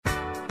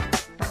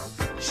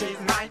She's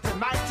mighty,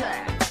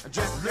 mighty,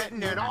 just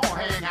letting it all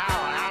hang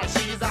out.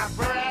 She's a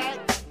bread.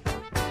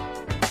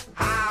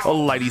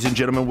 Oh, ladies and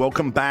gentlemen,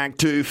 welcome back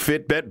to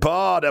Fitbit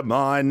Pod.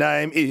 My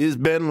name is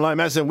Ben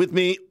Lomas, and with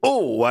me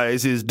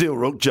always is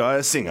Dilruk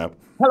Jayasinghe.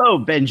 Hello,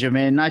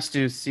 Benjamin. Nice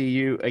to see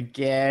you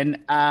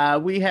again.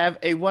 We have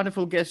a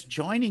wonderful guest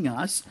joining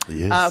us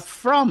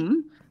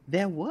from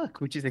their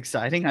work, which is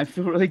exciting. I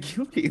feel really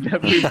guilty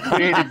that we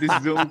created this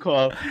Zoom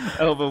call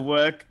over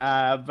work,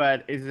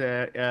 but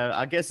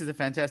our guest is a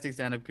fantastic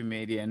stand-up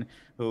comedian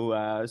who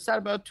started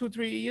about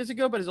 2-3 years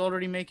ago, but is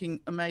already making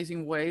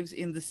amazing waves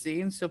in the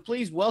scene. So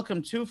please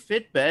welcome to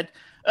Fitbit,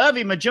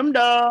 Urvi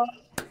Majumdar.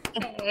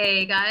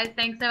 Hey guys,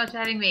 thanks so much for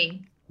having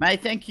me.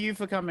 Mate, thank you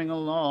for coming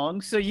along.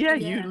 So you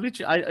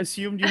literally, I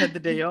assumed you had the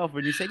day off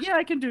when you said, yeah,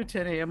 I can do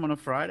 10 a.m. on a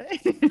Friday.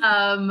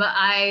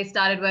 I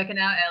started working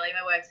out early.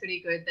 My work's pretty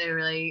good. They're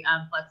really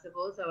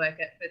flexible. So I work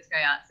at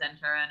Footscray Arts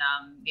Centre, and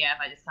if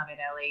I just come in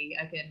early,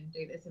 I can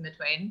do this in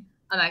between.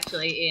 I'm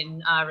actually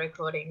in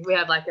recording. We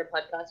have like a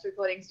podcast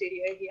recording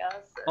studio here.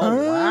 So. Oh,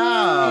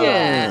 wow.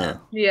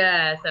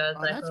 Yeah. So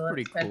it's that's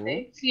pretty cool.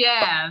 perfect.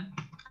 Yeah.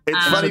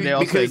 It's funny they're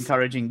also because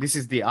encouraging, this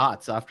is the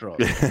arts after all.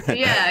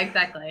 Yeah,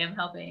 exactly. I'm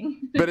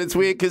helping. But it's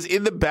weird because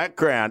in the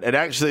background, it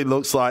actually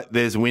looks like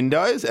there's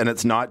windows and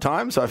it's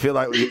nighttime. So I feel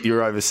like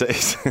you're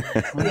overseas.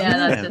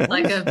 Yeah,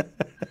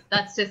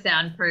 that's just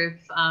soundproof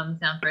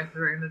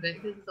room a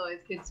bit because there's always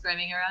kids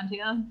screaming around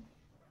here.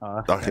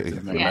 I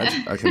can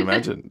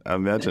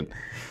imagine.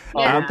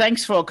 Yeah.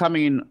 Thanks for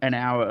coming in an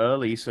hour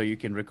early so you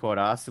can record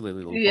our silly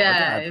little pod.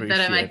 Yeah,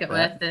 better make it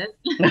worth it.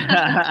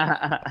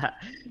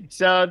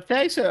 So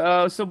thanks.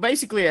 So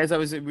basically, as I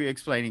was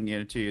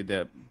explaining to you,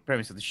 the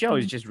premise of the show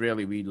is just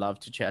really we love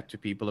to chat to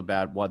people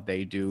about what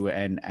they do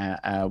and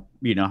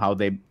how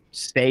they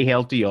stay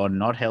healthy or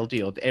not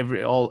healthy or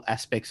all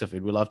aspects of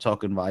it. We love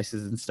talking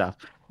vices and stuff.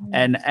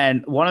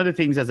 And one of the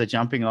things as a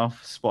jumping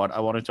off spot I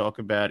want to talk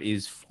about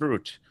is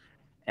fruit.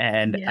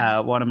 And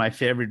one of my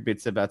favorite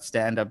bits about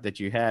stand-up that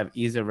you have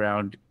is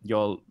around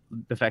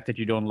the fact that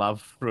you don't love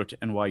fruit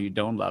and why you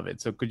don't love it.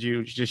 So could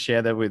you just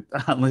share that with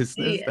our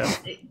listeners?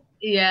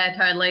 Yeah,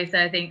 totally. So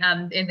I think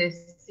in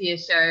this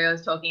year's show, I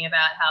was talking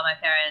about how my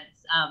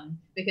parents,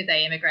 because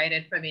they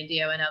immigrated from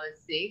India when I was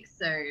 6,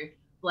 so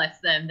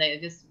bless them, they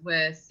just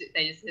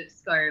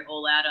go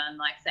all out on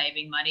like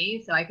saving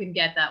money. So I couldn't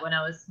get that when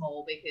I was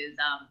small because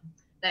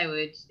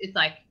it's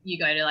like you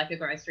go to like a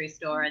grocery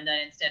store and then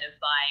instead of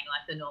buying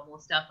like the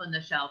normal stuff on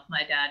the shelf, my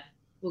dad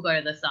will go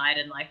to the side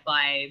and like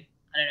buy,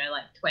 I don't know,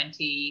 like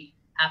 20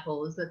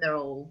 apples, but they're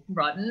all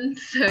rotten.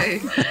 So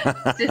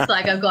it's just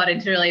like I've got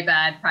into really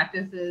bad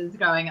practices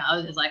growing up. I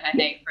was just like, I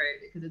hate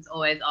fruit because it's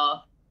always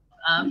off.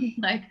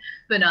 Like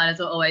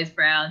bananas are always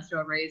brown,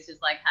 strawberries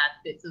just like had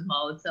bits of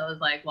mold. So I was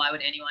like, why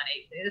would anyone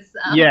eat this?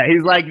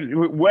 He's like,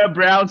 we're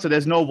brown, so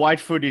there's no white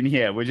food in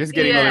here. We're just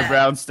getting all the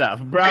brown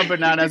stuff. Brown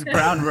bananas,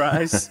 brown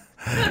rice,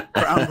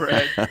 brown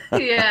bread.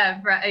 Yeah,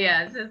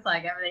 it's just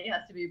like everything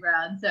has to be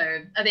brown. So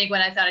I think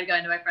when I started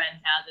going to my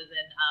friends' houses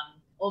and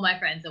all my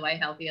friends are way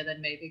healthier than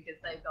me because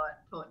they got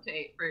taught to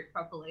eat fruit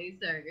properly.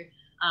 So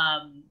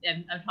I'm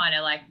trying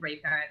to like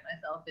reparent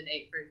myself and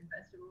eat fruit and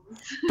vegetables.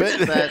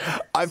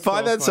 But I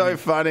find that so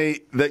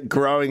funny that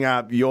growing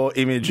up, your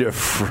image of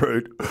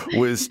fruit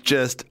was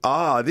just,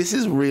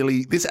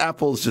 this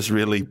apple's just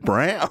really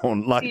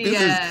brown. Like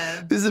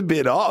this is a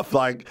bit off.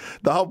 Like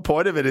the whole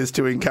point of it is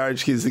to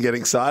encourage kids to get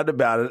excited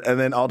about it, and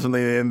then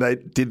ultimately they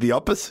did the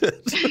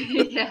opposite.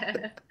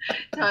 Yeah,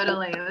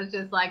 totally. It was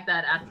just like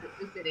that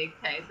acidic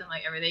taste, and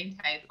like everything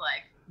tastes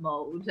like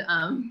mold.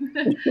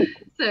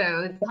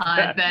 So it's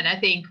hard, but I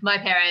think my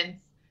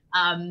parents,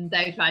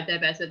 they tried their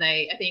best, but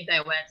I think they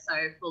weren't so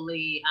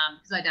fully,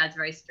 because my dad's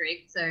very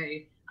strict, so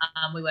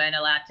we weren't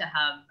allowed to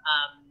have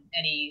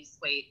any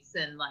sweets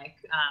and like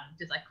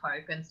just like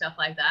Coke and stuff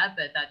like that,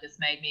 but that just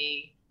made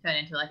me turn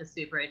into like a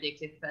super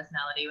addictive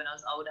personality when I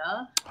was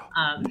older.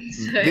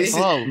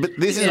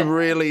 This is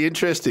really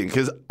interesting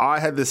because I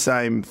had the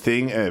same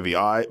thing,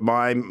 Urvi.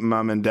 My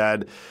mum and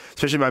dad,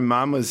 especially my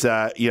mum, was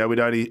we'd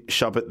only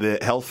shop at the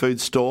health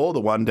food store, the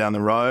one down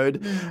the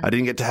road. I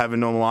didn't get to have a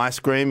normal ice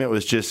cream. It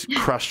was just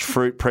crushed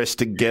fruit pressed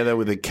together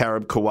with a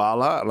carob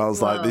koala, and I was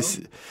like, this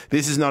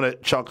is not a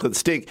chocolate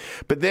stick.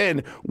 But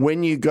then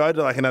when you go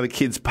to like another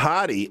kid's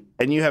party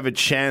and you have a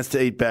chance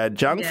to eat bad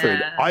junk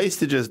food, I used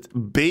to just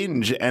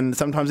binge and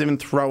sometimes even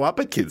throw up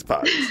at kids'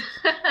 parties.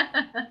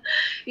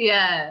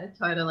 Yeah,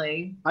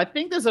 totally. I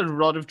think there's a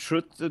lot of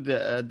truth to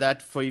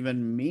that for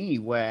even me,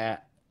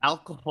 where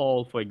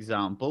alcohol, for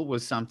example,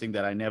 was something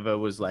that I never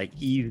was like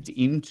eased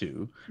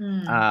into.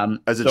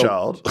 As a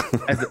child?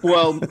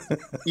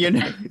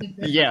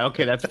 Yeah,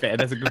 okay, that's fair.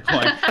 That's a good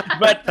point.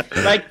 But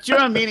like, do you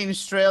know what I mean? In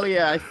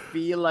Australia, I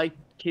feel like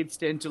kids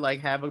tend to like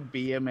have a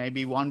beer,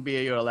 maybe one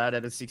beer you're allowed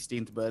at a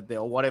 16th birthday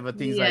or whatever,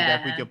 things like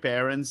that with your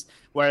parents.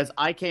 Whereas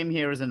I came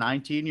here as a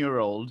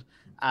 19-year-old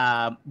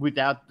for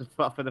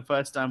the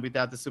first time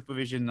without the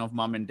supervision of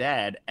mom and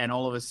dad, and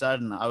all of a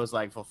sudden I was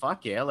like, well,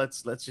 fuck yeah,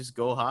 let's just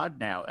go hard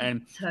now.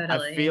 And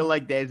I feel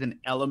like there's an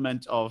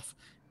element of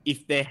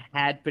if they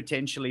had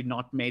potentially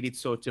not made it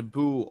so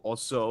taboo or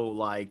so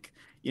like,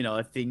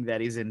 a thing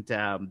that isn't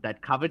that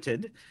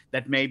coveted,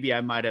 that maybe I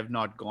might have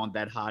not gone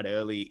that hard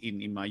early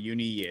in my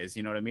uni years.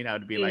 You know what I mean? I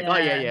would be like, oh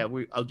yeah,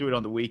 I'll do it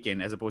on the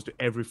weekend as opposed to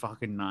every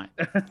fucking night.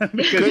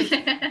 Because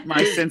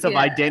my sense of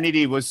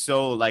identity was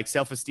so like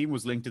self-esteem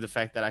was linked to the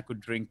fact that I could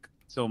drink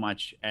so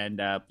much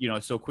and,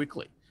 so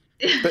quickly.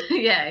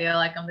 Yeah, you're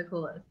like, I'm the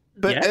coolest.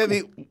 But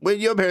Evie,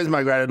 when your parents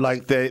migrated,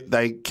 like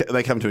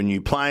they come to a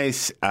new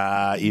place,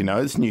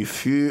 it's new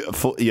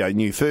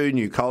food,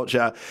 new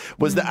culture.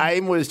 Was the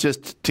aim was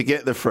just to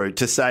get the fruit,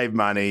 to save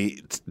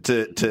money,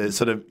 to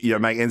sort of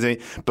make ends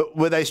meet? But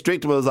were they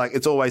strict? Was like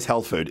it's always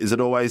health food? Is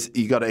it always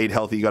you got to eat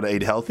healthy,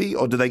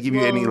 or do they give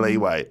you any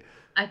leeway?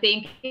 I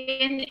think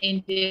in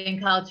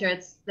Indian culture,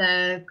 it's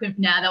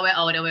now that we're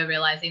older, we're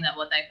realizing that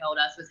what they told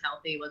us was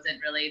healthy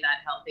wasn't really that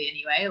healthy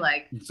anyway.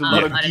 Like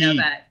I don't know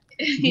about.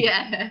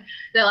 Yeah,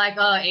 they're like,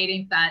 oh,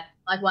 eating fat.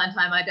 Like one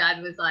time my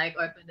dad was like,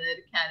 opened a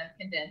can of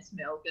condensed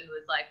milk and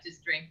was like,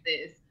 just drink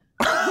this.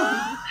 And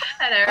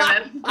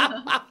I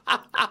remember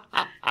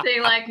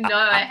being like, no,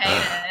 I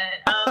hate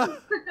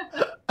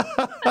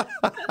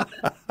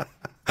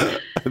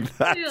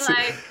it. You're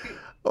like,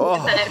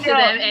 to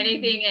them,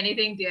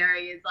 anything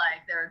dairy is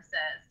like they're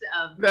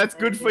obsessed. That's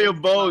good for your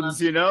bones,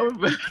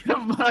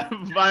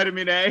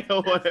 vitamin A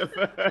or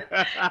whatever.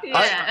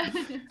 Yeah.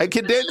 And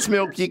condensed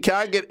milk, you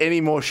can't get any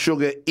more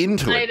sugar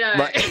into it.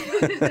 I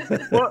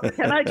know. Well,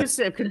 can I just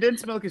say,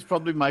 condensed milk is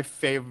probably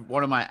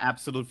one of my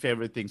absolute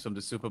favorite things from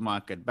the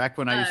supermarket. Back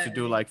when I used to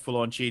do like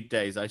full-on cheat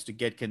days, I used to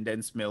get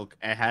condensed milk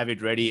and have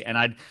it ready, and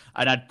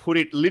I'd put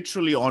it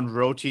literally on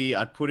roti,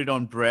 I'd put it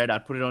on bread,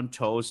 I'd put it on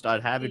toast,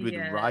 I'd have it with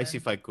rice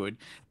if I could.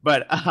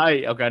 But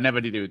I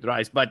never did it with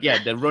rice. But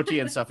yeah, the roti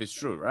and stuff is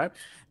true, right?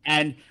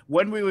 And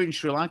when we were in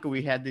Sri Lanka,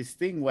 we had this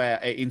thing where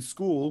in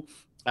school,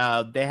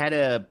 they had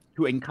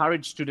to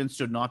encourage students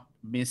to not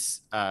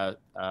miss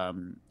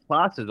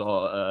classes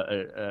or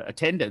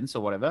attendance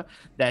or whatever,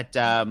 that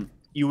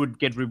you would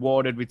get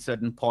rewarded with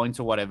certain points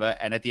or whatever.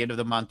 And at the end of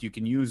the month, you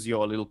can use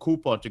your little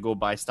coupon to go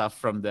buy stuff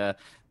from the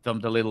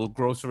little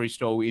grocery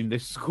store in the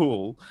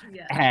school.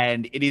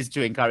 And it is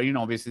to encourage,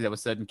 obviously there were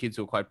certain kids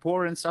who were quite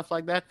poor and stuff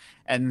like that.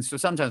 And so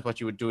sometimes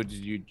what you would do is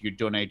you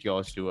donate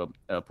yours to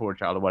a poor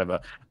child or whatever.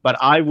 But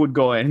I would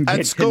go and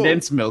get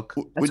condensed milk.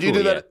 Would you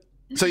do that?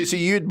 So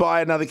you'd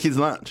buy another kid's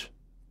lunch?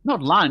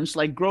 Not lunch,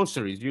 like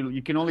groceries.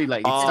 You can only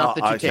it's stuff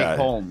that you take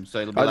home. So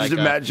it'll be I just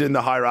imagine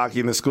the hierarchy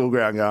in the school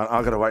ground going,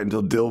 I've got to wait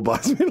until Dill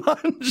buys me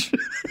lunch.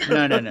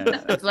 No.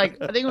 It's like,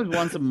 I think it was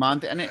once a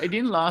month, and it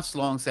didn't last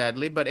long,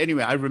 sadly. But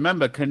anyway, I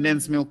remember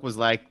condensed milk was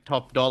like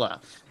top dollar,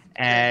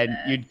 and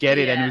you'd get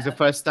it, and it was the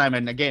first time.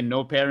 And again,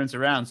 no parents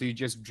around, so you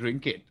just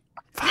drink it.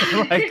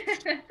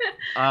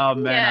 Oh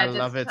man, I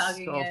love it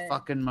so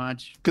fucking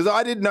much. Because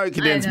I didn't know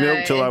condensed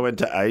milk till I went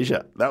to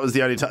Asia. That was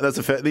the only time. That's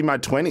the first, in my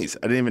 20s.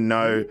 I didn't even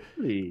know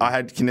I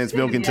had condensed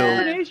milk until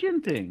an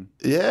Asian thing.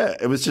 Yeah,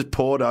 it was just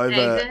poured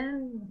over.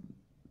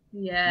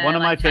 Yeah, one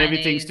of my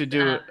favorite things to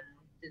do.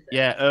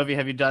 Yeah, Irvi,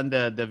 have you done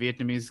the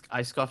Vietnamese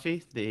iced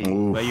coffee?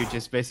 Where you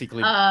just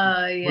basically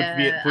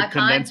put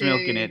condensed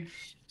milk in it.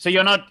 So you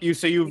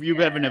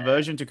have an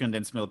aversion to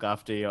condensed milk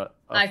after your.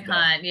 I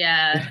can't,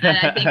 yeah, and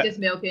I think just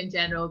milk in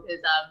general, because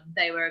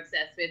they were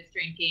obsessed with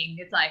drinking.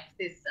 It's like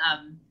this.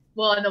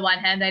 Well, on the one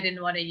hand, they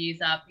didn't want to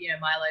use up.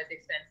 Milo's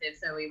expensive,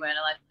 so we weren't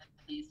allowed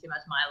to use too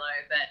much Milo.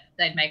 But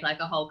they'd make like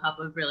a whole cup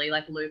of really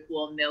like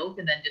lukewarm milk,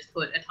 and then just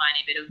put a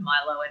tiny bit of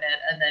Milo in it,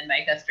 and then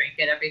make us drink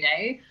it every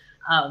day.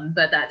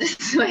 But that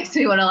just makes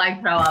me want to like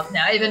throw up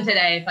now. Even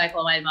today, if I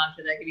call my mum,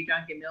 she's like, "Have you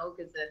drunk your milk?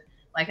 Is it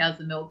like how's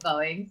the milk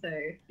going?" So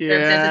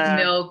they're obsessed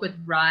with milk, with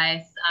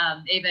rice.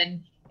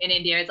 Even in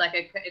India, it's like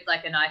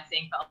a nice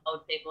thing for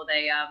old people.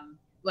 They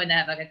when they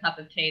have like a cup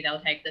of tea,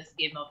 they'll take the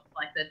skim off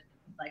like the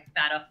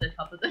fat off the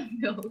top of the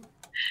milk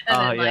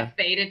and then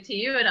feed it to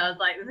you. And I was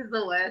like, this is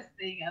the worst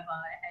thing ever.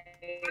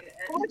 I hate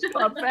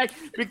it.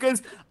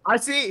 Because I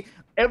see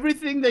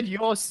everything that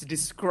you're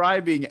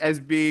describing as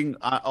being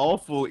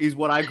awful is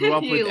what I grew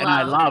up with and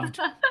I loved.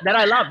 But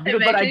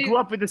I grew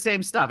up with the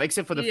same stuff,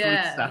 except for the fruit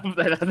stuff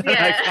that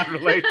I can't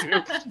relate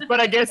to. But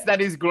I guess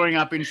that is growing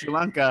up in Sri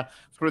Lanka.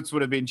 Fruits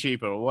would have been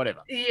cheaper or whatever.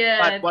 Yeah.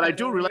 But what I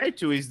do relate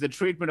to is the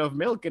treatment of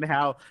milk and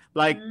how,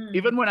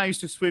 even when I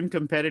used to swim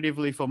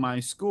competitively for my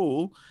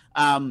school,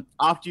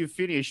 after you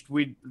finished,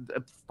 with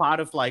part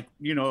of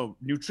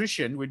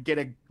nutrition, we'd get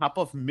a cup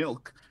of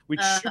milk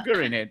with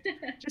sugar in it.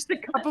 Just a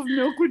cup of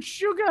milk with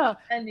sugar.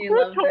 And you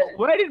loved it.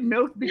 Where did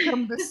milk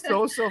become the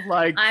source of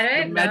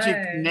the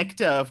magic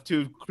nectar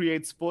to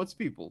create sports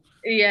people?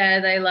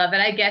 Yeah, they love it.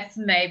 I guess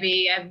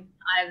maybe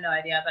I have no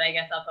idea, but I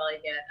guess I'll probably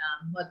get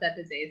what's that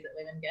disease that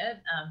women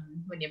get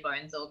when your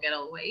bones all get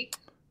all weak?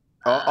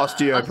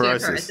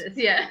 Osteoporosis.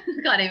 Yeah,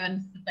 can't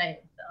even say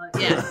it. So,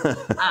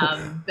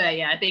 yeah. But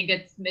yeah, I think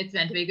it's meant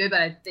to be good,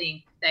 but I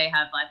think they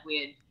have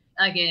weird,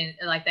 again,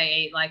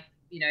 they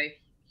eat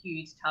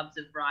huge tubs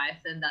of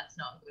rice, and that's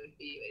not good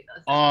for you either.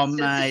 So oh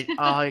mate,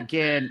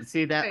 again,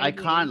 see that crazy. I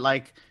can't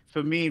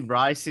for me,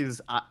 rice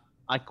is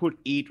I could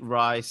eat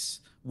rice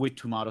with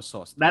tomato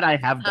sauce. That I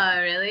have done.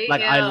 Oh, really?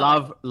 Like I Yeah.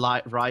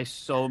 love rice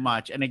so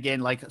much. And again,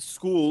 like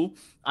school,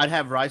 I'd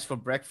have rice for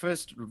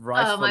breakfast,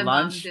 rice Oh, for my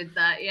mum lunch. did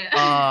that.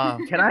 Yeah.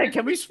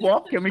 Can we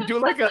swap? Can we do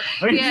like a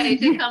Yeah, you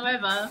should come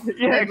over.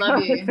 Yeah, I'd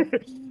love you.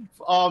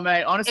 Oh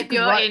man, honestly, If 'cause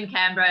you're in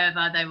Canberra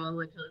ever, they will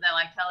literally, they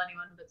like tell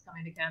anyone that's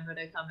coming to Canberra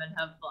to come and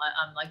have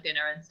like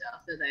dinner and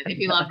stuff. So if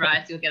you love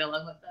rice, you'll get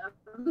along with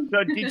them.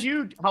 So did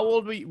you? How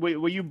old were you?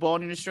 Were you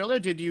born in Australia? Or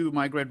did you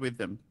migrate with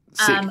them?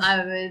 6.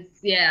 I was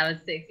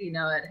 6. You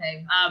know it,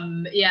 hey.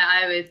 Yeah,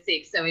 I was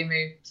 6. So we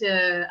moved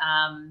to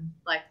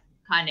like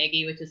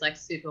Carnegie, which is like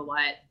super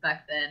white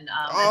back then.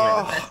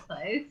 Oh, the best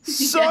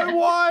place. So Yeah.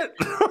 what?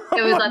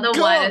 It was like the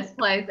whitest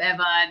place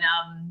ever,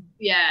 and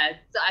yeah,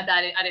 so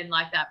I didn't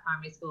like that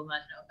primary school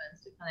much. No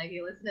offense to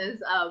Carnegie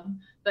listeners.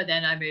 But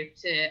then I moved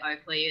to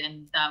Oakley,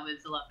 and that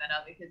was a lot better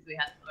because we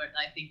had,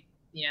 I think,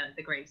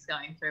 the Greeks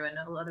going through and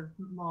a lot of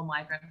more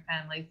migrant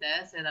families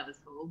there, so that was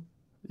cool.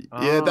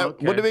 Yeah, that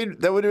okay. would have been.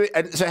 That would have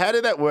been. And so, how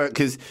did that work?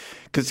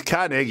 Because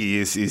Carnegie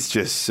is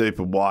just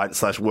super white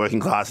 / working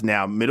class,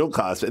 now middle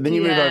class, and then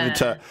you move over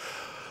to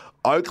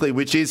Oakley,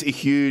 which is a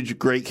huge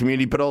Greek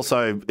community, but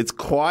also it's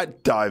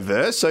quite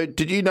diverse. So,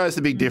 did you notice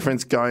the big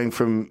difference going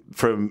from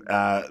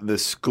the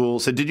school?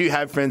 So, did you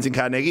have friends in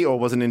Carnegie, or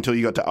wasn't it until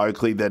you got to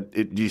Oakley that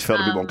you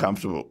felt a bit more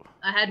comfortable?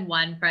 I had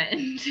one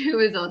friend who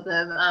was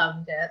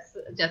awesome,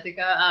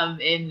 Jessica,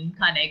 in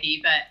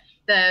Carnegie, but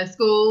the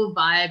school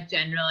vibe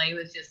generally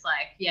was just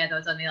like, there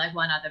was only like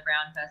one other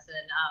brown person,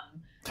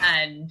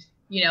 and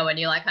when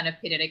you like kind of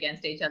pitted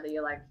against each other,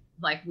 you're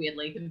like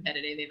weirdly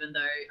competitive, even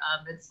though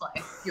it's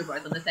like you're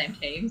both on the same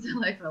team, so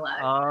like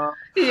relax.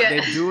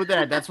 They do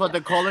that. That's what the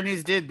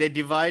colonies did. They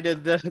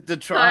divided the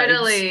tribes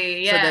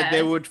Totally, so that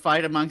they would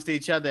fight amongst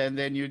each other, and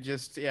then you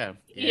just wow.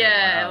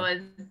 It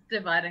was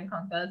divide and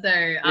conquer.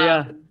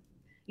 So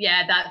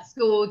that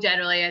school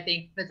generally, I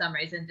think for some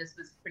reason just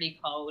was pretty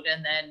cold.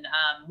 And then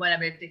when I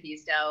moved to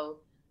Hughesdale,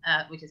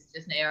 which is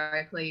just near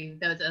Oakley,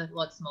 there was a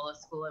lot smaller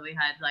school and we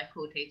had like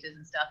cool teachers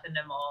and stuff and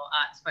a more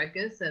arts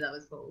focus, so that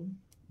was cool.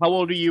 How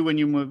old were you when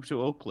you moved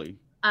to Oakley?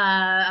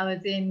 I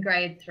was in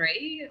grade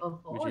 3 or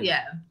 4.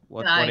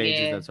 What age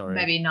is that? Sorry,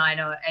 maybe 9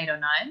 or 8 or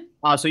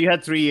 9. So you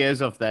had 3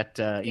 years of that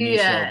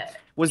initial.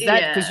 Was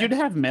that because you'd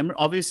have memory?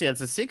 Obviously,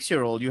 as a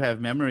 6-year-old, you have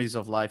memories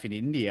of life in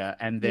India,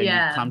 and then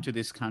you come to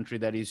this country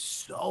that is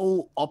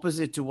so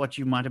opposite to what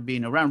you might have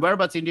been around.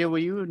 Whereabouts India were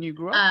you when you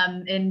grew up?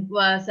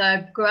 So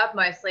I grew up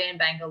mostly in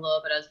Bangalore,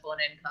 but I was born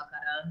in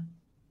Calcutta.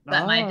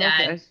 But my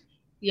dad.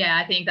 Yeah,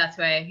 I think that's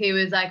where he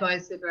was like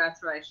always super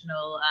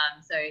aspirational.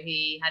 So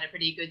he had a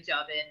pretty good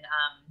job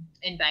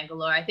in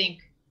Bangalore. I think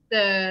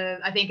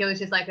it was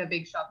just like a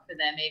big shock for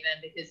them, even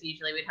because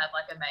usually we'd have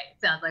like a maid. It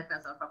sounds like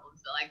first world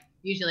problems, but like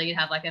usually you'd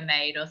have like a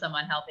maid or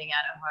someone helping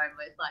out at home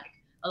with like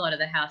a lot of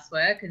the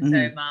housework. And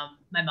so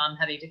my mum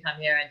having to come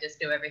here and just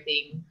do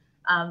everything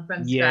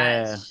from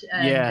scratch,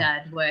 and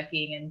dad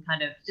working and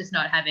kind of just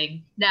not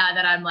having, now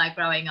that I'm like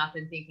growing up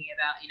and thinking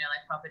about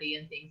like property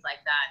and things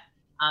like that.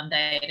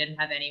 They didn't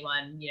have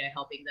anyone,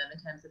 helping them in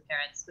terms of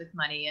parents with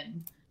money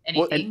and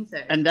anything.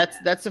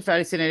 That's the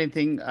fascinating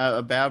thing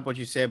about what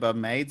you say about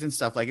maids and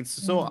stuff. Like it's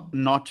so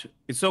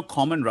it's so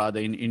common rather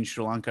in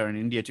Sri Lanka and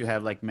India to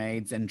have like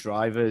maids and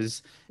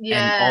drivers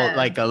and all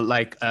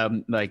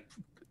like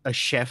a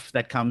chef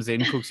that comes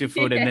in, cooks your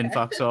food and then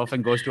fucks off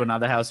and goes to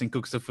another house and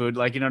cooks the food.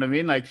 Like, you know what I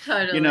mean? Like,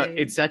 totally.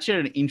 It's such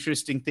an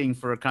interesting thing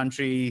for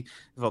countries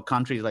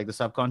like the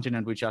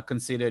subcontinent, which are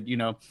considered,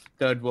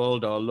 third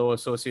world or lower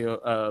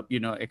socio,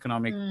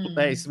 economic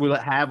place, will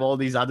have all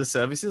these other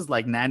services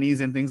like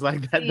nannies and things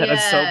like that are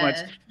so much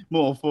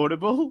more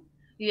affordable.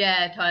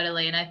 Yeah,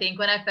 totally. And I think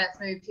when I first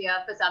moved here,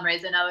 for some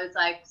reason, I was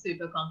like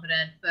super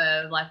confident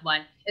for like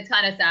one. It's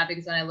kind of sad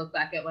because when I look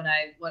back at how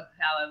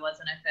I was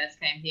when I first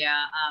came here,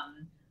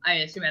 I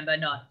just remember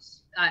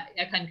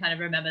I can kind of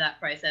remember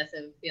that process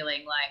of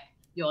feeling like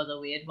you're the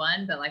weird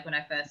one. But like when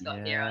I first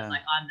got here, I was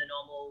like, I'm the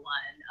normal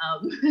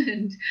one.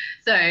 And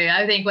so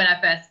I think when I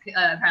first,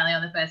 apparently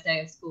on the first day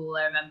of school,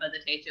 I remember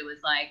the teacher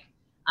was like,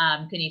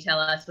 can you tell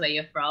us where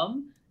you're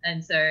from?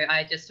 And so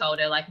I just told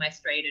her like my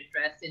street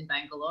address in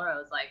Bangalore. I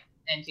was like,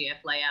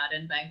 NGF layout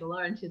in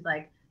Bangalore. And she's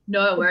like,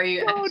 no, where are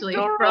you actually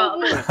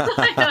from? Because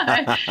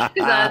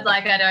I was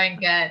like, I didn't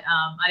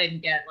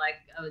get like,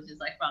 I was just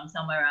like from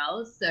somewhere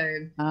else. So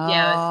it was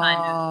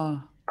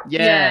kind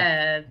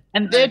of,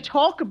 and they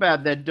talk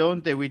about that,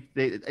 don't they?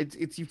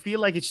 It's you feel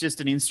like it's just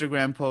an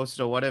Instagram post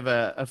or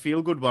whatever, a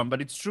feel good one,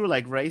 but it's true.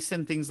 Like race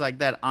and things like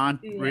that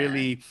aren't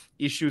really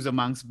issues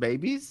amongst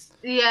babies.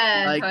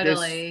 Yeah, like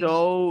totally. They're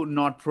so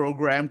not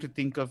programmed to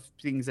think of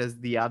things as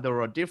the other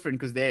or different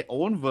because their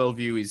own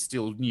worldview is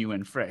still new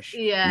and fresh.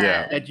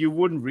 Yeah. That you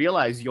wouldn't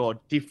realize you're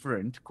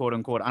different, quote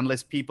unquote,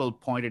 unless people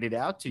pointed it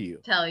out to you.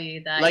 Tell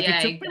you that. Like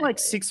it took me like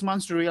 6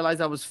 months to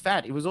realize I was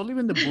fat. It was only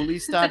when the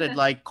bullies started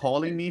like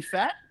calling me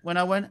fat when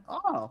I went,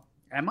 oh,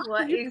 am I?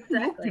 What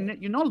exactly?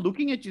 You're not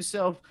looking at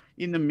yourself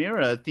in the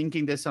mirror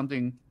thinking there's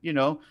something,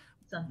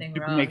 something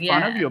people wrong. make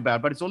fun of you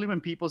about. But it's only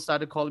when people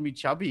started calling me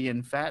chubby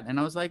and fat. And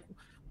I was like,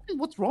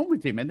 what's wrong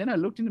with him? And then I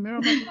looked in the mirror.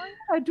 I'm like, oh,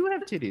 yeah, I do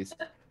have titties.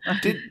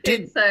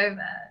 It's so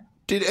bad.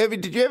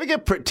 Did you ever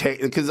get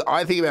protected? Because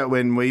I think about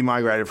when we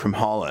migrated from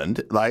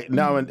Holland, like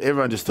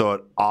everyone just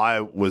thought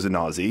I was an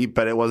Aussie,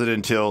 but it wasn't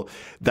until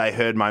they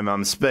heard my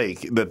mum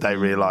speak that they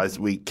realised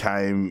we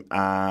came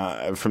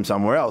from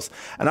somewhere else.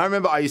 And I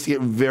remember I used to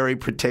get very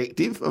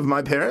protective of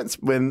my parents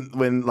when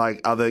like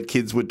other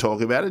kids would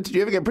talk about it. Did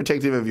you ever get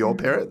protective of your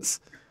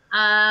parents?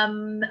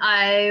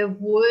 I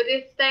would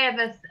if they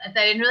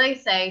didn't really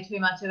say too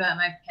much about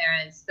my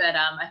parents, but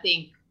I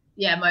think.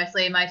 Yeah,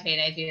 mostly in my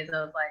teenage years,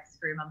 I was like,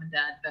 screw mum and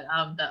dad. But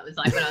that was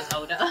like when I was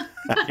older.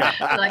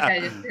 Like I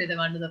just threw them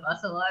under the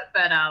bus a lot.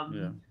 But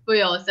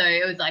we also,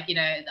 it was like,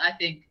 I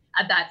think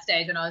at that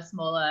stage when I was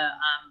smaller,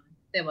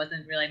 there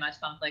wasn't really much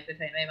conflict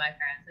between me and my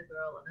parents. Like we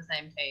were all on the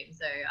same team.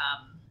 So,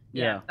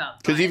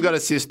 because you've got a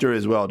sister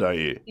as well, don't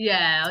you?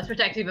 Yeah, I was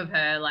protective of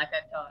her. Like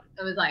I thought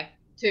it was like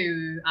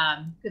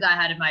because I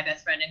had my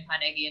best friend in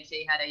Carnegie and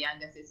she had a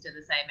younger sister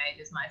the same age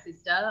as my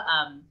sister.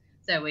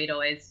 So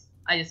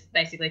I just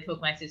basically took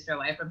my sister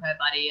away from her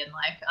buddy and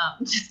like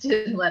just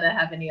didn't let her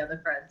have any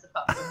other friends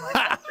apart from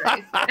like us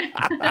three.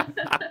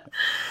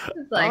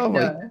 It's like, oh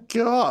my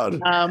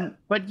God.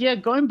 But yeah,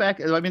 going back,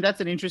 I mean,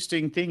 that's an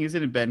interesting thing,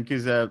 isn't it, Ben?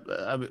 Because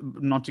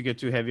not to get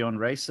too heavy on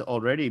race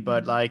already,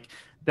 but like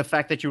the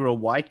fact that you were a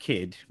white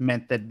kid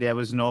meant that there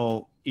was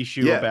no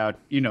issue about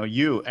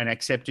you and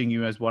accepting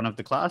you as one of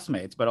the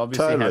classmates, but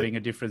obviously having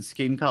a different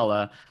skin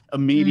color,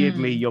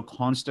 immediately you're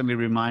constantly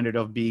reminded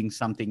of being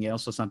something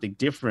else or something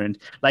different.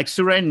 Like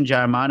Suren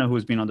Jayamana,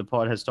 who's been on the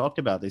pod, has talked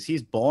about this.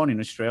 He's born in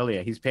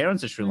Australia. His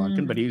parents are Sri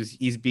Lankan, but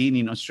he's been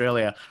in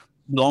Australia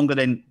longer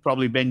than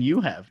probably Ben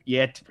you have.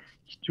 Yet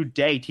to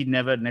date, he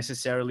never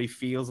necessarily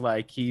feels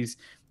like he's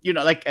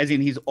like as in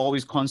he's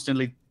always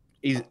constantly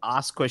is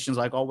asked questions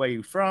like, oh, where are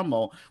you from?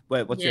 Or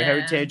what's your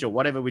heritage or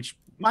whatever, which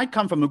might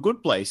come from a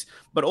good place.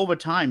 But over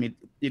time, it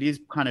is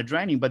kind of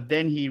draining. But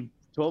then he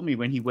told me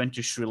when he went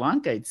to Sri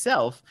Lanka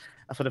itself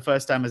for the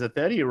first time as a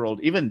 30-year-old,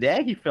 even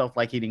there, he felt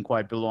like he didn't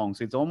quite belong.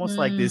 So it's almost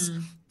like this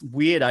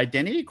weird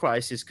identity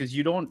crisis because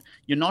you're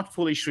not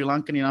fully Sri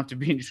Lankan enough to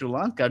be in Sri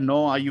Lanka,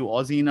 nor are you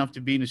Aussie enough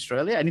to be in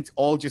Australia. And it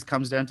all just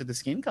comes down to the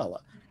skin color.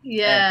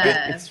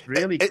 Yeah, it's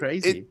really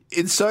crazy.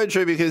 It's so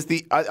true because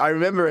I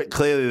remember it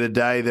clearly the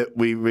day that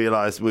we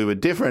realised we were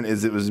different.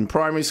 It was in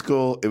primary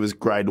school. It was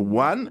grade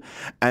 1,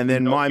 and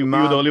then my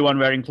mum. You were the only one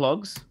wearing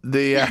clogs.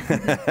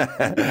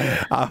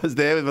 I was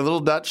there with a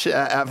little Dutch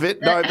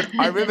outfit. No, but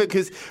I remember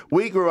because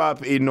we grew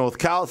up in North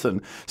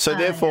Carlton, so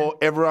therefore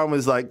everyone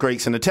was like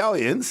Greeks and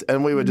Italians,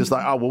 and we were just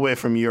like, oh well, we're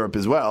from Europe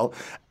as well.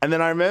 And then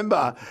I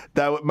remember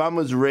that Mum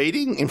was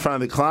reading in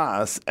front of the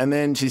class, and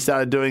then she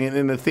started doing it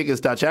in the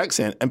thickest Dutch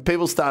accent, and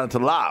people started to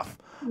laugh.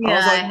 Yeah, I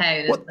was like, I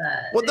hated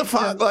that. What the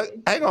fuck? Like,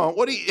 hang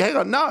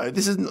on, no,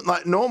 this is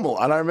like normal.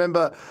 And I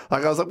remember,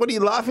 like, I was like, what are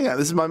you laughing at?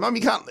 This is my mum.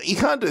 You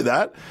can't do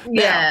that.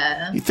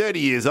 Yeah. Now, 30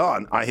 years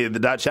on, I hear the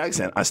Dutch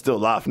accent. I still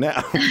laugh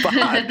now.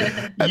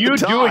 But you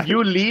do it.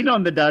 You lean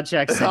on the Dutch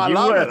accent. I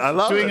love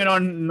it. Doing it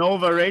on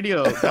Nova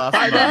Radio last month.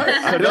 I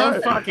know.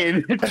 Don't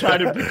fucking try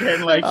to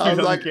pretend like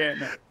you don't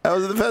care. I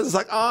was the first. It's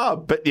like,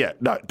 but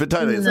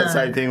totally, it's that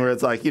same thing where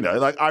it's like,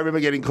 like I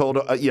remember getting called,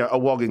 a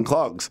wog in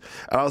clogs,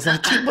 and I was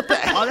like, gee, what the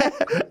heck?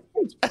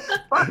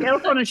 Fuck,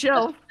 elf on a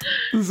shelf.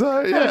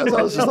 So yeah, so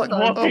I was just like,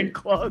 walking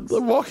clogs.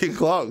 Walking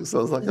clogs. So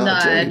I was like, no,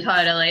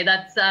 totally.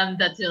 That's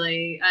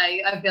really.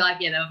 I feel like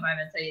there were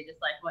moments where you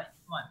just like want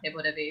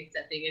people to be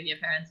accepting of your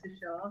parents for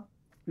sure.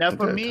 Now,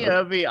 for me,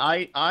 Irvi,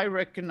 I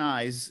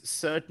recognize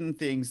certain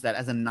things that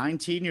as a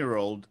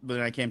 19-year-old, when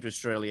I came to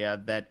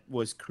Australia, that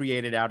was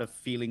created out of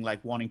feeling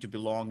like wanting to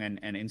belong and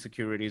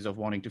insecurities of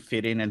wanting to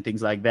fit in and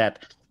things like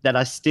that, that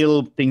are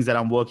still things that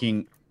I'm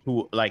working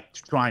to like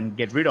try and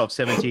get rid of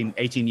 17,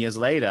 18 years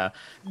later,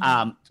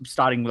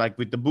 starting like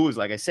with the booze.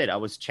 Like I said, I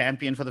was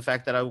champion for the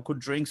fact that I could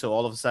drink. So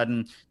all of a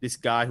sudden, this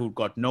guy who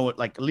got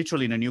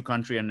literally in a new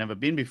country and never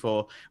been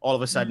before, all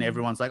of a sudden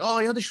everyone's like, oh,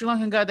 you're the Sri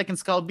Lankan guy that can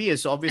scull beer.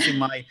 So obviously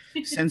my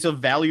sense of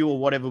value or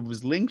whatever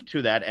was linked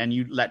to that, and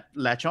you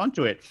latch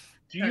onto it.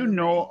 Do you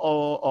know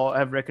or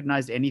have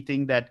recognized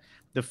anything that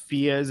the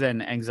fears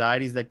and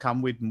anxieties that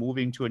come with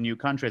moving to a new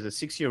country as a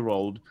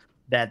 6-year-old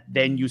that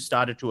then you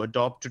started to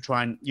adopt to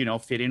try and,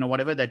 fit in or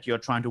whatever, that you're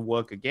trying to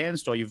work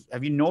against? Or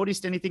have you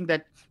noticed anything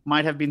that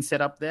might have been set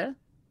up there?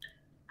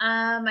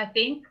 I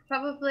think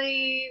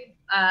probably,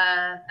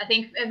 I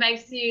think it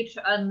makes you,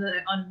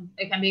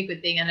 it can be a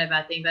good thing and a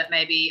bad thing, but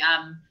maybe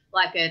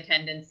like a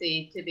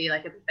tendency to be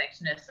like a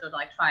perfectionist or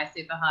like try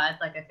super hard.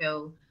 Like I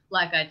feel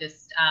like I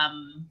just,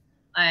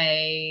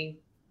 I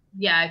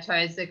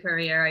chose a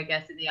career, I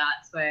guess, in the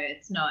arts where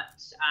it's not,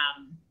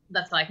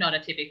 that's like not a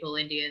typical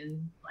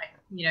Indian,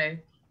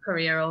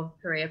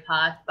 career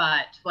path,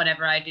 but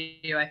whatever I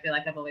do, I feel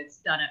like I've always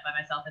done it by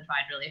myself and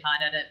tried really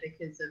hard at it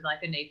because of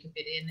like a need to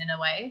fit in a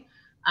way.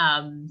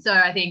 So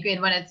I think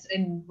when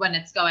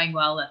it's going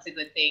well, that's a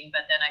good thing,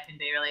 but then I can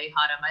be really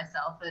hard on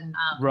myself and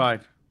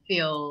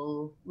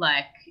feel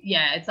like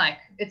it's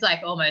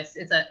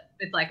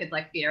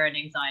like fear and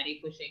anxiety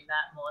pushing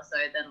that more so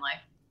than like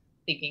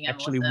thinking I'm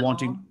actually awesome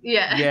wanting. or,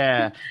 yeah.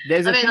 Yeah,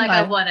 there's I a mean, thing like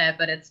I want it,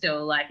 but it's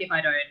still like if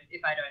I don't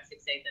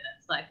succeed, then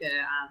it's like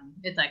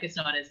it's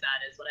not as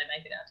bad as what I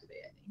make it out to be.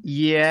 I think.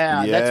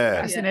 Yeah, that's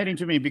Yeah. fascinating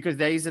to me because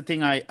there is a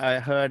thing I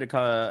heard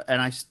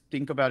and I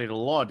think about it a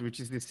lot, which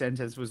is this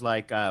sentence was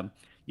like,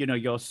 you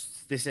know,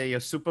 they say your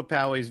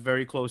superpower is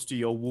very close to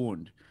your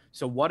wound.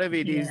 So whatever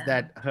it is Yeah.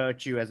 that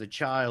hurt you as a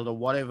child or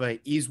whatever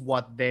is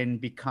what then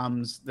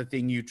becomes the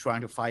thing you're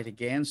trying to fight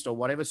against or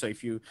whatever. So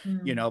if you,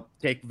 you know,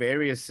 take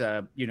various,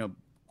 you know,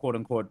 quote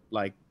unquote,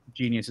 like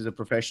geniuses or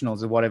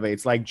professionals or whatever,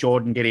 it's like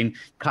Jordan getting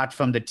cut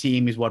from the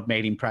team is what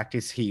made him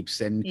practice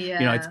heaps, and you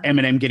know, it's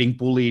Eminem getting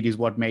bullied is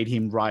what made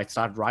him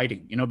start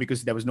writing, you know,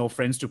 because there was no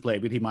friends to play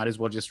with. He might as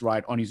well just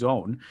write on his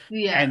own.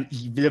 And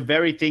the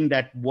very thing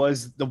that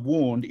was the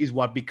wound is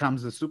what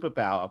becomes the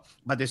superpower,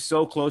 but they're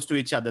so close to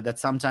each other that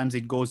sometimes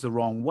it goes the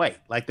wrong way.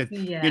 Like that,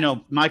 you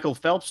know, Michael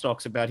Phelps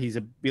talks about his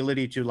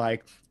ability to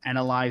like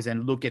analyze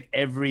and look at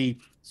every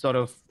sort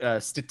of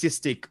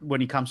statistic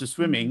when it comes to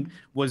swimming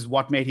was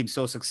what made him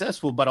so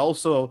successful. But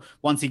also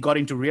once he got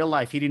into real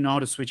life, he didn't know how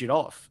to switch it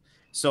off.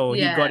 So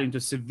he got into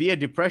severe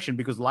depression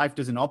because life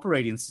doesn't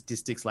operate in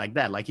statistics like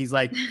that. Like he's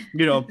like,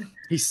 you know,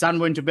 his son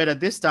went to bed at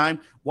this time.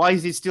 Why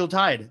is he still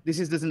tired? This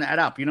doesn't add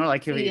up, you know,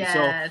 like, totally.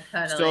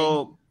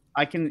 So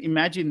I can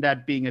imagine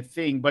that being a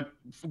thing, but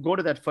go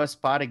to that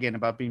first part again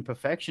about being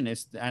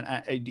perfectionist.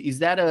 And is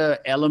that a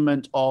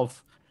element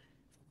of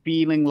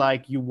feeling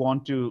like you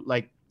want to,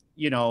 like,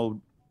 you know,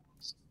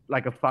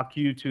 like a fuck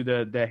you to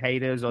the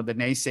haters or the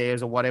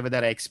naysayers or whatever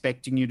that are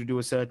expecting you to do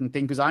a certain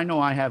thing? Because I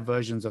know I have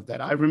versions of that.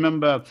 I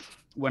remember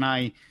when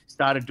I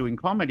started doing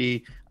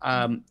comedy,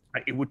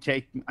 it would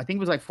take, I think it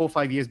was like 4 or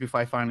 5 years before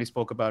I finally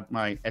spoke about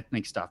my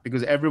ethnic stuff,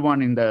 because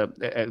everyone in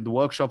the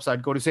workshops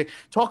I'd go to say,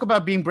 talk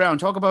about being brown.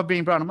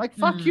 I'm like,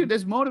 fuck you.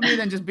 There's more to me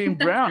than just being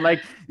brown.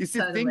 Like, it's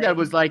this thing that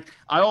was like,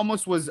 I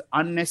almost was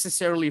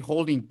unnecessarily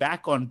holding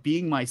back on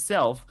being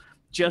myself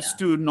just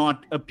to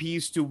not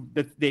appease to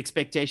the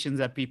expectations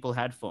that people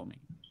had for me.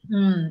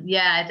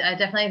 I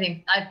definitely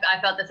think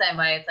I felt the same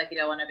way. It's like you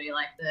don't want to be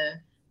like the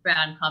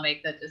brown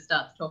comic that just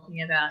starts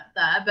talking about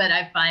that. But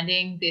I'm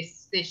finding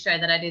this show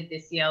that I did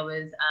this year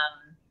was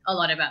a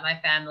lot about my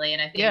family,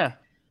 and I think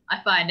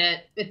I find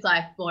it's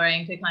like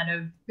boring to kind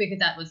of, because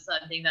that was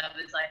something that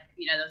was like,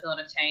 you know, there was a lot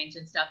of change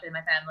and stuff in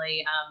my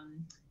family,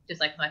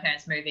 just like my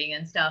parents moving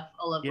and stuff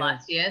all of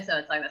last year. So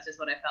it's like that's just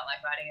what I felt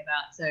like writing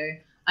about. So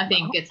I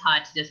think it's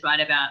hard to just write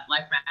about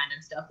like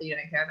random stuff that you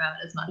don't care about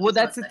as much. Well,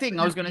 that's the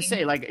thing I was going to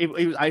say. Like,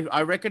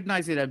 I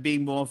recognize it as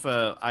being more of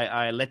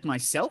I let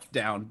myself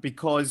down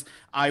because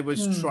I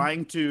was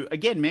trying to,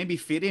 again, maybe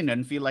fit in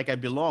and feel like I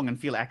belong and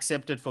feel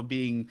accepted for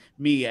being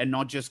me, and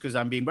not just because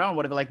I'm being brown,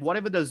 whatever. Like,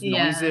 whatever those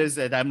noises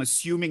that I'm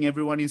assuming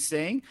everyone is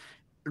saying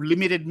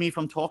limited me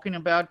from talking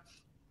about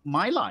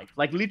my life.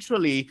 Like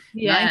literally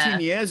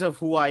 19 years of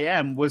who I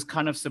am was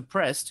kind of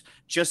suppressed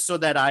just so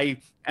that I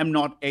am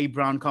not a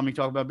brown comic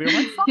talking about being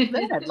like, fuck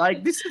that.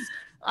 Like,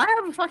 I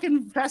have a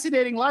fucking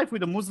fascinating life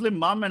with a Muslim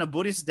mom and a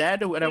Buddhist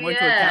dad. When I went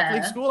to a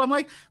Catholic school, I'm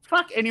like,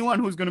 fuck anyone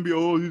who's going to be,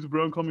 oh, he's a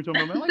brown comic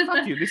talking about me. I'm like,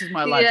 fuck you. This is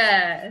my life.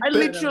 I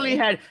literally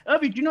had,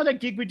 Irvi, do you know that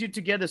gig we did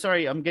together?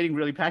 Sorry, I'm getting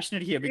really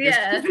passionate here because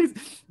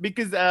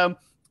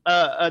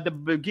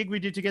the gig we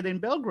did together in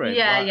Belgrade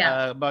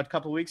about a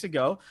couple of weeks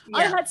ago,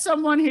 I had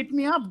someone hit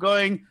me up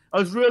going, I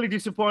was really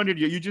disappointed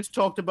you just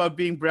talked about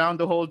being brown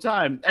the whole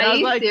time. And Are I was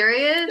you like,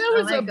 serious? There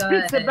was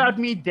bits about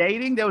me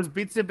dating. There was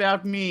bits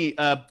about me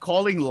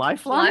calling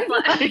Lifeline.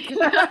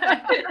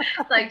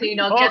 Like, do you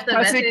not get the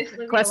message?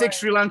 Classic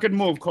Sri Lankan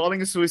move,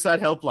 calling a suicide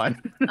helpline.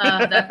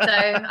 That's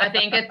so. I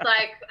think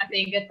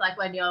it's like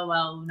when you're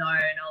well known,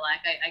 or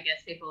like I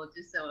guess people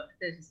just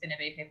there's just going to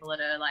be people that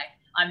are like,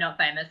 I'm not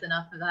famous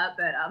enough for that,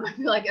 but I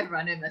feel like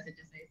everyone who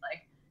messages me is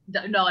like,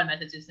 no one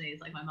messages me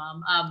is like my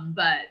mom. I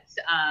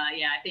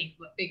think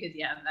because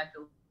you have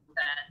actual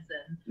fans,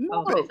 and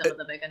probably some of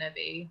them are going to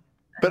be.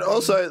 But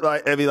also,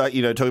 like Evie, like,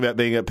 you know, talking about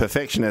being a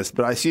perfectionist,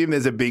 but I assume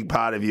there's a big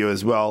part of you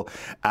as well,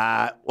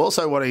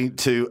 also wanting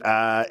to,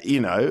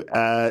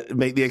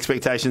 meet the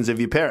expectations of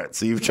your parents.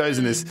 So you've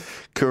chosen this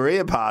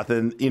career path,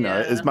 and, you know,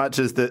 as much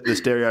as the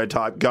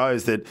stereotype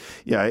goes that,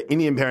 you know,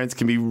 Indian parents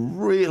can be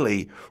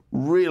really,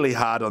 really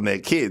hard on their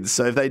kids.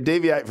 So if they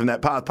deviate from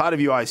that path, part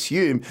of you, I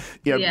assume,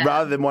 you know,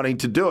 rather than wanting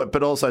to do it,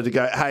 but also to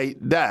go, hey,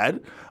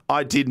 Dad,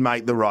 I did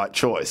make the right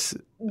choice.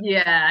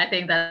 Yeah, I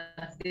think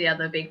that's the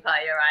other big part.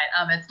 You're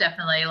right. It's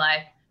definitely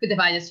like, because if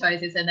I just chose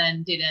this and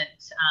then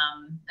didn't,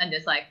 and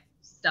just like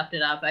stuffed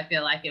it up, I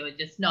feel like it would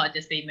just not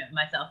just be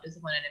myself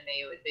disappointed in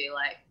me. It would be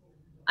like,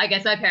 I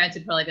guess my parents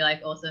would probably be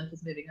like, awesome,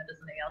 just moving on to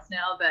something else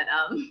now. But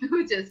it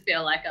would just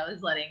feel like I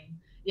was letting,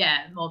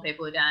 more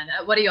people down.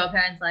 What are your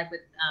parents like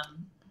with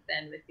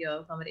with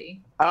your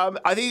comedy?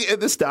 I think at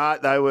the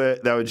start they were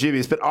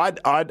dubious, but I'd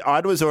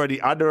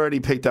already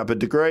picked up a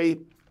degree.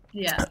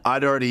 Yeah.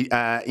 I'd already,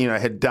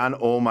 had done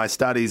all my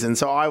studies, and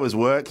so I was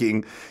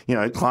working,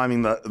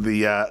 climbing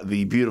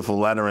the beautiful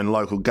ladder in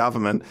local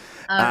government.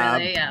 Oh,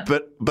 really? Yeah.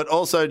 But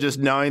also just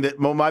knowing that,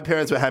 well, my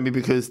parents were happy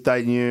because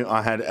they knew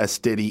I had a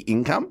steady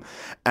income,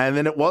 and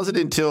then it wasn't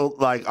until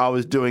like I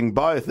was doing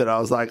both that I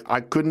was like,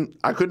 I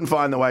couldn't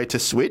find the way to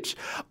switch.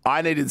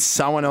 I needed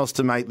someone else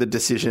to make the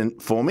decision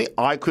for me.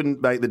 I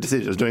couldn't make the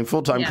decision. I was doing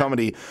full-time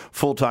comedy,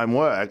 full-time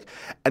work,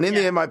 and in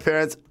the end, my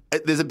parents.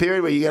 There's a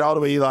period where you get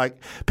older where you're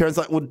like, parents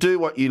are like, well, do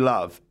what you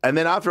love. And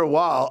then after a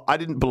while, I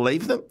didn't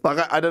believe them.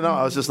 Like, I don't know.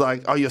 I was just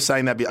like, oh, you're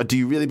saying that. Do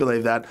you really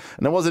believe that?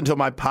 And it wasn't until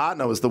my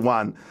partner was the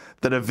one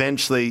that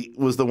eventually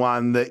was the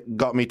one that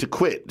got me to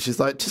quit. She's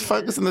like, just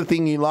focus on the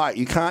thing you like.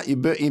 You're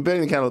burning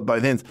the candle at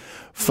both ends.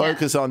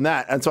 Focus on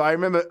that. And so I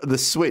remember the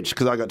switch,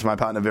 because I got to my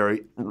partner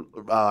very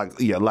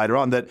later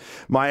on, that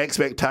my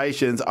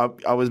expectations,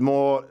 I was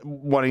more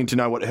wanting to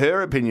know what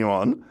her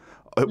opinion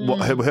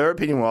what her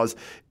opinion was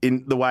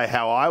in the way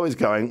how I was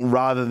going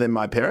rather than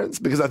my parents,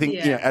 because I think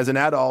as an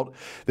adult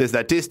there's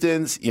that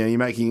distance, you're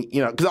making,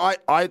 because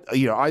I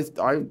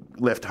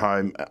left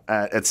home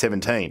at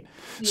 17,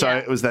 so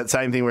it was that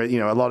same thing where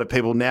a lot of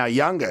people now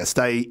younger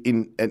stay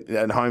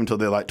at home till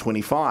they're like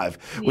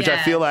 25, which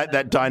I feel like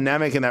that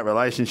dynamic and that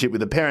relationship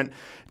with the parent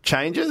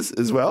changes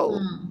as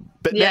well.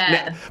 But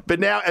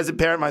now, as a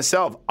parent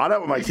myself, I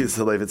don't want my kids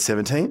to leave at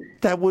 17.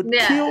 That would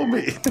kill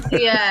me.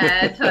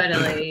 Yeah,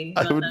 totally.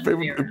 It would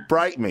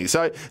break me.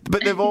 So,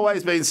 but they've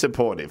always been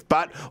supportive.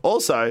 But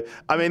also,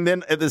 I mean,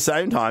 then at the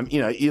same time,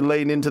 you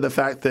lean into the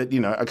fact that,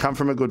 I come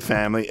from a good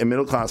family, a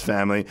middle-class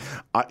family.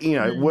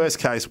 Worst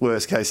case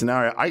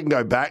scenario, I can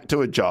go back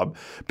to a job.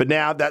 But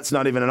now that's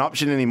not even an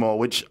option anymore,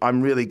 which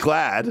I'm really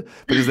glad,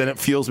 because then it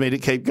fuels me to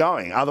keep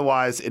going.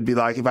 Otherwise, it'd be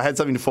like, if I had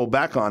something to fall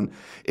back on,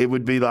 it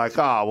would be like,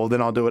 oh, well,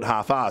 then I'll do it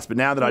half-assed. But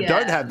now that I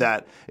don't have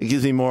that, it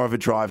gives me more of a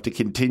drive to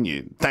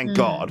continue. Thank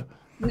God.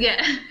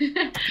 Yeah.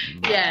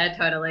 Yeah,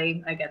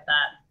 totally. I get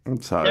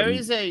that. So,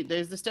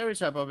 there's the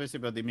stereotype, obviously,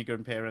 about the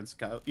immigrant parents,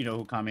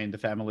 who come in, the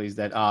families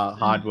that are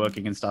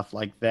hardworking and stuff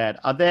like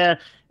that. Are there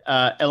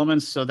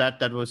elements so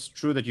that was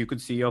true, that you could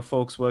see your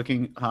folks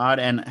working hard,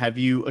 and have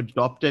you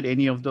adopted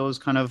any of those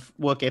kind of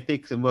work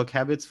ethics and work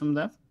habits from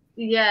them?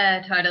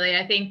 Yeah, totally.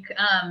 I think,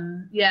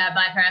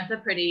 my parents are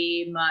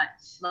pretty much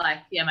like,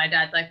 my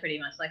dad's like pretty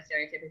much like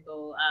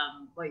stereotypical,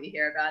 what you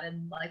hear about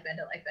in like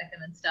Bender, like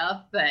Beckham and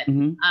stuff. But,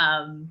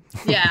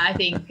 I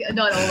think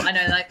not all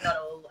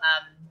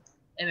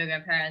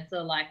immigrant parents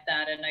are like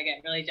that. And I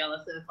get really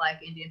jealous of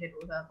like Indian people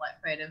who have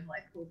like creative,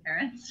 like cool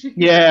parents.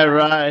 Yeah,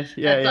 right.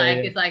 Yeah,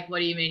 It's like, what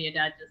do you mean your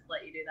dad just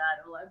let you do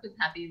that? Or like just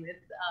happy with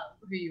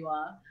who you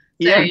are.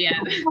 So,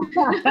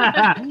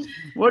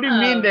 What do you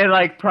mean they're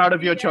like proud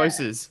of your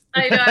choices?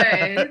 I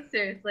know,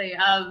 seriously.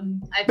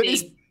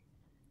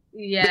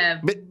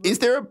 But is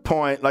there a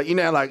point, like,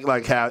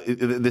 like how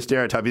the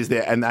stereotype is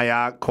there, and they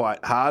are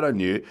quite hard on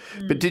you,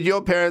 but did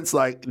your parents,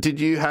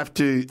 did you have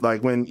to,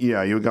 when, you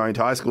were going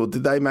to high school,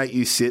 did they make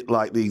you sit,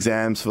 the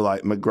exams for,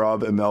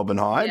 McGrob and Melbourne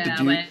High? Yeah,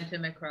 I went to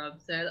McGrob,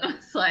 so that was,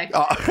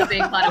 a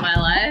big part of my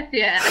life,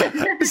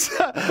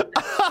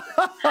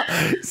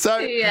 So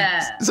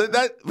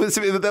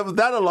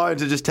that alone,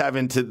 to just tap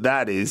into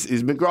that is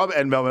McGrob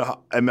and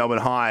Melbourne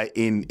High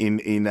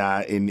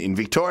in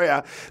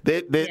Victoria,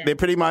 they're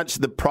pretty much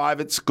the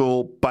private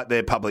school, but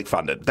they're public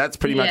funded. That's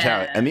pretty much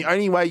how it. And the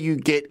only way you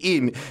get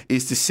in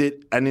is to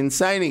sit an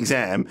insane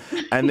exam,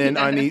 and then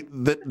only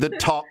the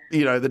top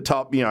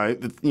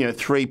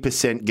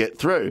 3% get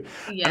through.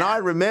 Yeah. And I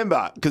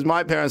remember, because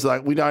my parents were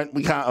like, we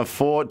can't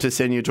afford to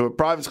send you to a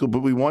private school,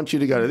 but we want you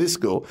to go to this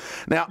school.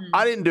 Now,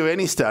 I didn't do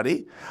any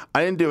study,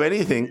 I didn't do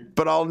anything,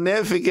 but I'll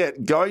never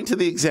forget going to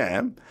the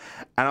exam,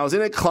 and I was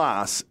in a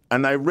class,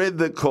 and they read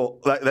the call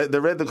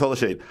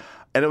sheet.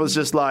 And it was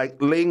just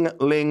like ling,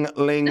 ling,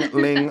 ling,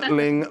 ling,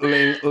 ling,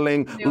 ling,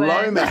 ling,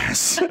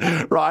 Lomas,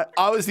 right?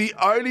 I was the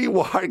only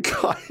white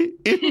guy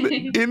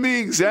in the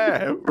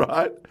exam,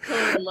 right?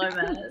 Called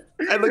Lomas.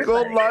 And they're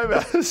called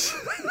Lomas.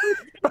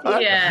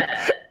 Right?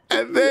 Yeah.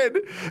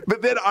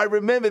 But then I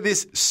remember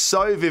this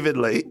so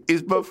vividly,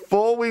 is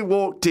before we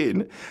walked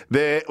in,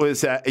 there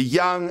was an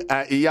Indian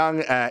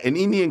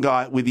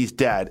guy with his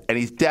dad, and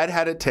his dad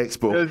had a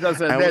textbook. By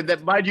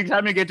the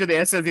time you get to the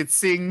essence, it's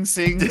sing,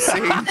 sing,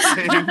 sing,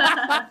 sing.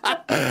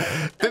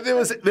 Then there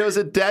was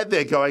a dad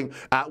there going,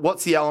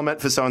 what's the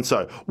element for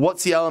so-and-so?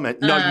 What's the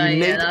element? No, you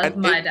need... that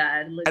was my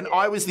dad. And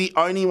I was the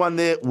only one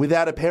there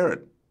without a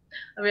parent.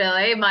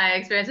 Really? My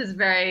experience is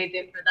very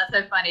different. That's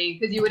so funny,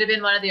 because you would have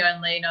been one of the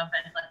only, no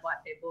offense, white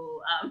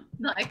people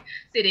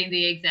sitting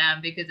the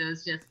exam, because it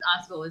was just,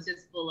 our school was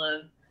just full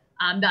of,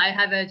 I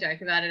have a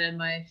joke about it in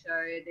my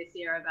show this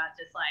year about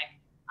just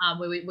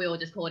we all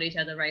just called each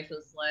other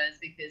racial slurs,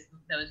 because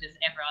there was just,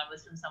 everyone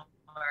was from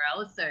somewhere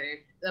else. So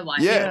the white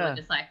people were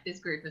just this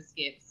group of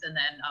skips, and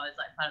then I was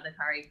part of the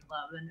curry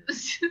club, and it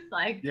was just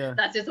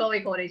that's just what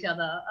we called each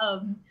other.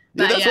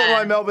 That's what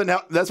my Melbourne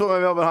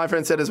High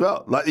friend said as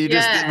well.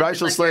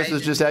 Racial slurs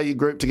was just how you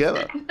group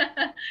together.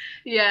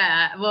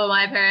 Yeah. Well,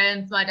 my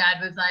dad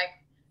was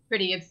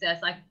pretty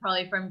obsessed,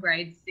 probably from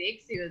grade 6.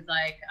 He was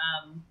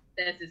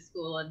there's this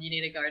school and you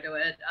need to go to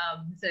it.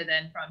 So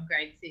then from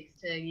grade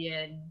 6 to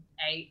year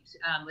 8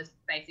 was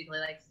basically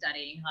like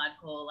studying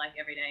hardcore like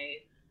every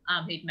day.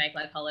 He'd make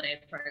like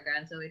holiday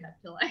programs, so we'd have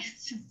to like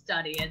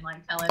study and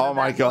like tell him. Oh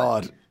my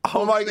God!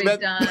 Oh my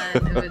God! Done.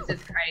 It was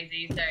just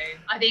crazy. So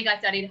I think I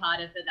studied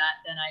harder for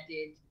that than I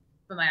did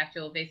for my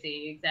actual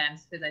VCE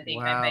exams, because I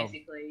think I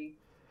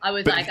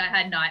was like, I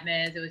had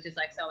nightmares. It was just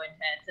like so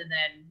intense, and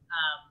then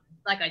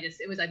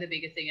it was like the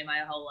biggest thing in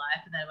my whole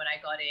life. And then when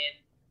I got in,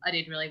 I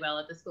did really well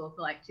at the school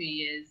for like 2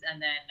 years, and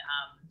then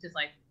just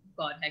like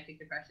got hectic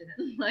depression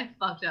and like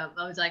fucked up.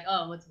 I was like,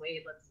 oh, what's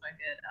weed? Let's smoke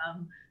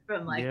it.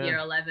 From like year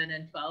 11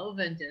 and 12,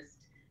 and just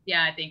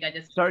I think I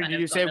just. Sorry, did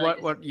you say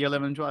what year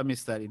 11 and 12? I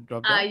missed that. It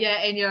dropped out.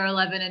 Yeah, in year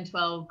 11 and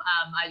 12,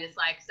 I just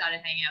like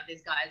started hanging out with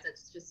these guys that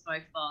just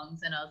smoked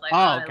bongs, and I was like,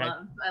 okay.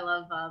 I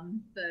love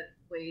the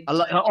weed.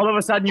 All of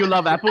a sudden, you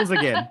love apples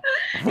again.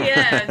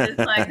 Yeah, just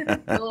like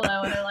cool.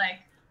 I want to like.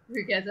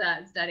 Who cares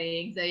about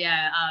studying? So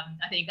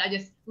I think I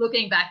just,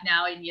 looking back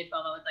now in year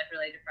 12, I was like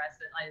really depressed,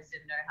 but I just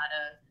didn't know how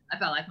to. I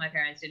felt like my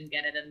parents didn't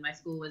get it, and my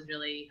school was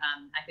really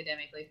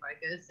academically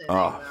focused, so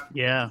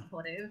they were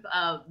supportive.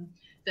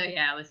 So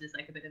it was just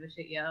like a bit of a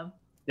shit year.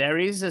 There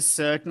is a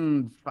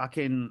certain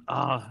fucking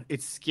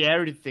it's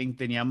scary to think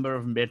the number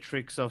of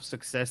metrics of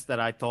success that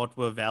I thought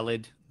were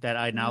valid that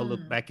I now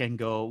look back and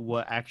go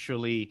were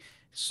actually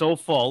so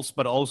false,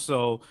 but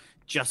also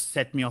just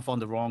set me off on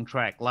the wrong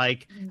track.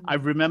 Like I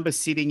remember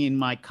sitting in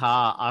my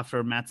car after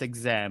a maths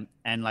exam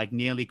and like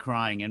nearly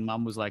crying, and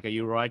mum was like, "Are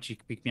you right?" She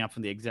picked me up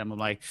from the exam. I'm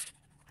like,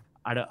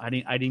 I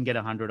didn't get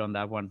 100 on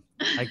that one.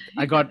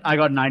 I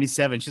got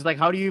 97. She's like,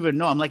 "How do you even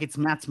know?" I'm like, "It's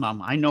maths, mum.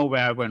 I know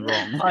where I went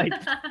wrong."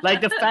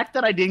 Like the fact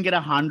that I didn't get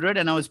 100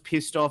 and I was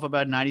pissed off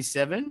about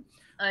 97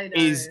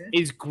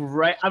 is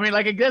great. I mean,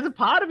 like, there's a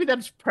part of me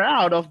that's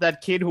proud of that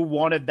kid who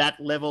wanted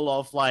that level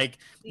of like,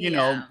 you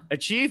know,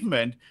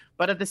 achievement.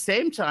 But at the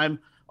same time,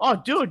 oh,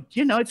 dude,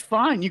 it's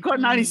fine. You got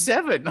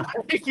 97.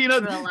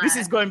 This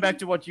is going back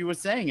to what you were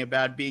saying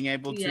about being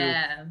able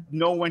to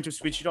know when to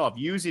switch it off,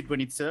 use it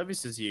when it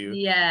services you.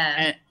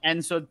 Yeah.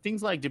 And so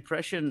things like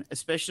depression,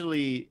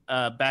 especially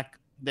back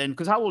then,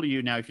 because how old are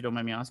you now, if you don't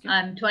mind me asking?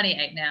 I'm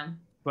 28 now.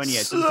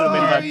 28. So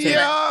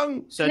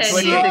young. So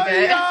 10 years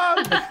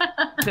ago.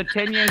 So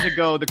 10 years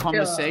ago, the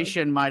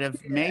conversation might have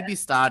maybe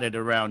started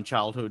around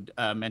childhood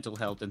mental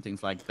health and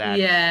things like that.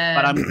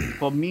 Yeah. But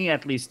for me,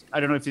 at least, I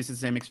don't know if this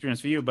is the same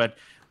experience for you, but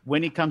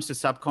when it comes to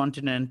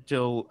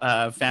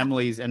subcontinental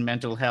families and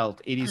mental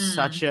health, it is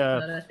such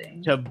a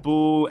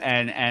taboo.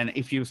 And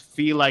if you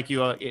feel like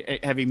you are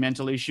having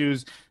mental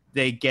issues,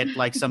 they get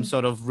like some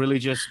sort of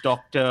religious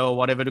doctor or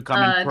whatever to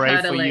come and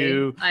pray for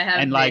you. I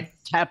have and like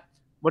tap.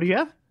 What do you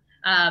have?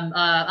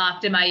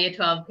 After my year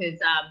 12, because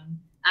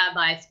at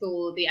my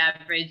school, the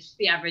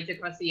average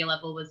across the year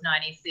level was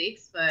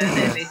 96 for the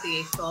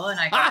VCE score, and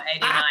I got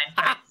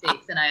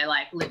 89.6, and I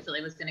like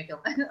literally was gonna kill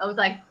myself. I was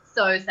like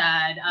so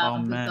sad.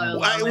 Man.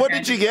 So what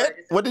did you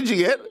get? What did you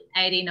get?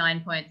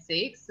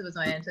 89.6 was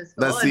my enter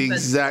score. That's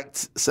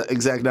the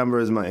exact number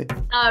as me.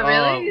 Oh,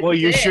 really? Well,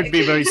 you should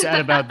be very sad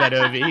about that,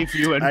 Irvi, if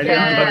you and me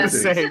are the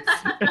same.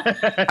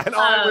 And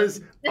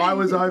I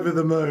was over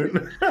the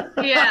moon.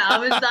 Yeah, I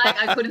was like,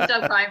 I couldn't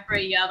stop crying for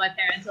a year. My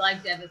parents were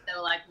like devastated. They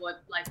were like,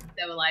 what? Like,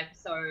 they were like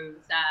so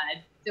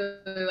sad. So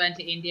we went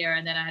to India,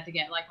 and then I had to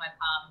get like my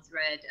palms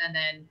red. And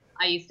then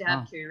I used to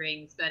have 2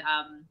 rings, but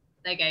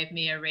they gave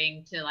me a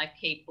ring to like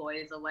keep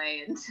boys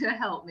away and to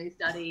help me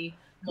study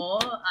more.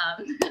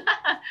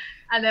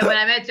 And then when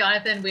I met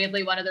Jonathan,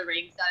 weirdly, one of the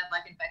rings started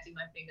like infecting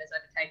my fingers. So I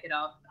had to take it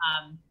off.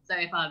 So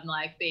if I'm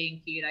like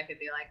being cute, I could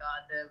be like,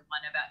 oh, the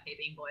one about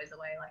keeping boys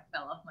away like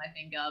fell off my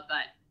finger,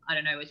 but I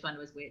don't know which one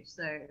was which.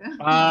 So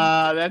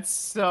that's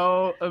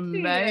so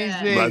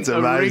amazing. Yeah. That's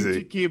amazing. A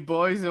ring to keep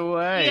boys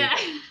away. Yeah.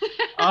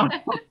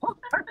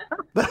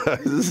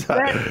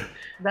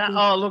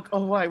 Oh, look.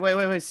 Oh,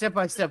 wait. Step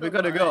by step. We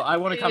got to go. I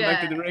want to come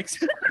back to the rings.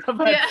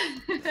 But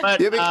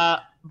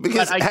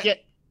I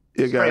get.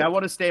 Sorry, I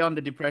want to stay on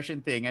the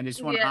depression thing, and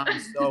just want to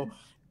ask. So,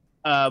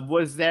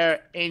 was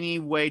there any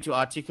way to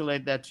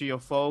articulate that to your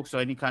folks, or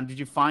any kind? Did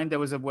you find there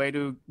was a way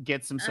to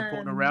get some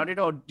support around it,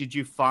 or did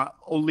you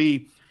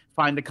only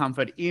find the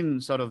comfort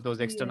in sort of those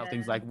external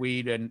things like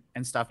weed and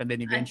stuff, and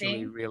then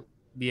eventually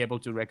be able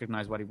to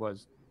recognize what it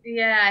was?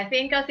 Yeah, I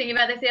think I was thinking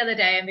about this the other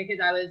day, and because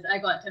I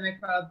got to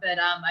microbe, but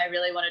I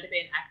really wanted to be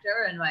an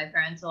actor, and my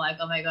parents were like,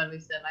 "Oh my God,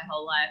 we've spent my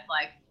whole life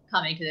like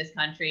coming to this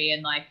country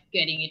and like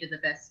getting you to the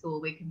best school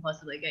we can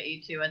possibly get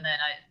you to," and then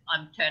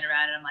I'm turn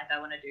around and I'm like, I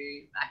want to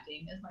do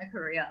acting as my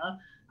career.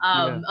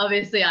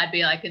 Obviously, I'd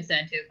be like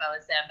concerned too if I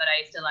was them, but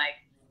I used to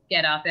like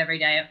get up every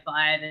day at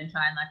 5 and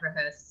try and like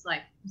rehearse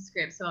like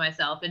scripts for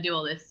myself and do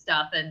all this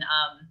stuff, and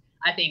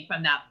I think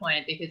from that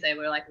point, because they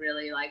were like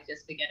really like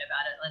just forget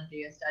about it and do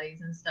your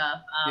studies and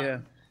stuff.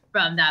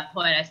 From that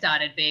point, I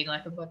started being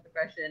like a book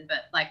depression,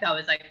 but like that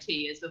was like 2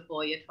 years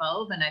before year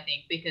 12, and I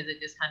think because it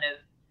just kind of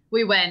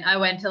I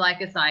went to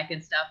like a psych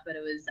and stuff, but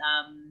it was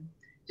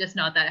just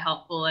not that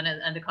helpful,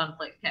 and the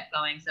conflict kept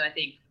going. So I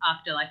think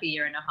after like a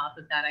year and a half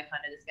of that, I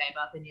kind of just gave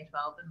up in year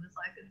 12 and was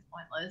like, it's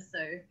pointless.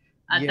 So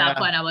at Yeah. that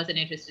point, I wasn't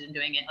interested in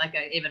doing it. Like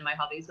even my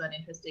hobbies weren't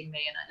interesting me,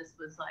 and I just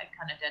was like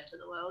kind of dead to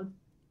the world.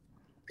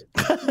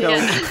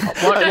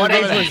 What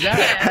age was that?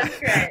 Yeah, that's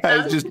great.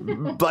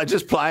 I was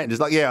just playing,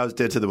 just like, I was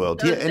dead to the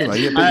world. Yeah, was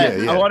anyway,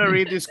 dead. yeah. I want to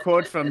read this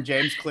quote from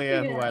James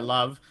Clear, who Yeah. I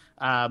love.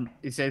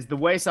 It says, "The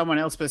way someone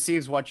else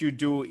perceives what you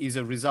do is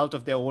a result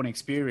of their own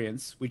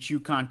experience, which you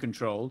can't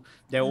control,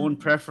 their own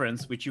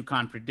preference, which you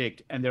can't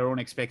predict, and their own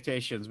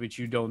expectations, which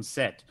you don't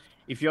set.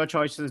 If your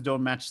choices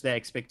don't match their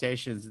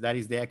expectations, that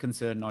is their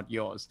concern, not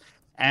yours."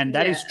 And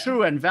that is Yeah.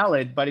 true and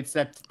valid, but it's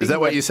that. Is that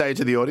what you say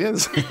to the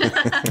audience?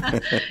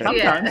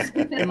 Sometimes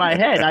in my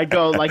head, I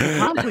go like, "You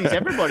can't please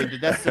everybody,"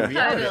 but that's the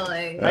reality.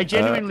 Totally. I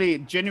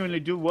genuinely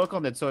do work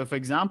on that. So, for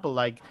example,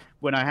 like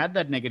when I had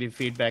that negative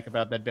feedback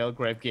about that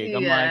Belgrave gig,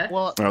 I'm Yeah. like,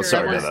 well, Oh,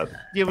 sorry there about was-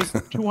 that. There was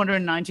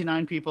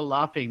 299 people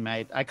laughing,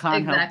 mate. I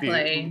can't Exactly. help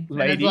And you,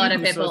 there's lady. a lot of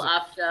who people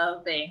saws-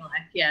 after being like,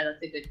 yeah,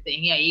 that's a good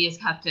thing. Yeah, you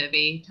just have to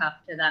be tough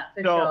to that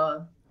for So-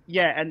 sure.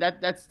 Yeah, and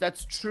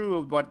that's true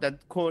of what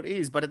that quote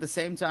is, but at the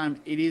same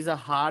time, it is a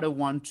harder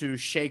one to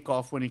shake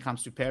off when it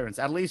comes to parents.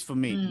 At least for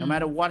me, no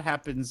matter what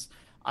happens,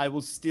 they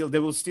will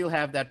still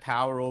have that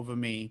power over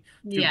me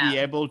to be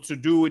able to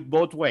do it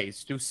both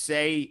ways. To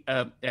say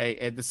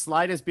the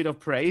slightest bit of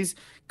praise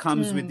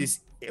comes with this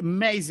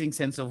amazing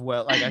sense of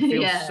like I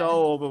feel Yeah. so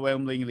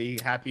overwhelmingly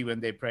happy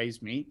when they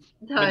praise me.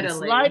 But the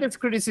Totally. slightest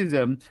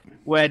criticism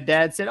where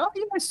Dad said, "Oh,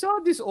 I saw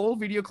this old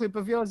video clip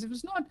of yours. It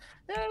was not,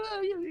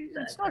 it's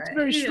That's not right.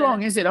 very Yeah.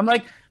 strong, is it?" I'm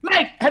like,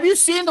 "Mate, have you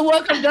seen the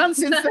work I've done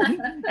since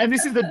then?" And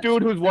this is the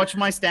dude who's watched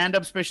my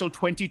stand-up special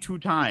 22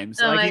 times.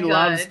 Oh like my he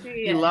God,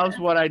 he yeah. loves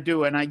what I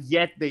do, and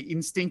yet the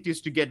instinct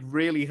is to get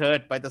really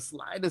hurt by the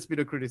slightest bit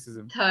of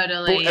criticism.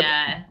 Totally, But-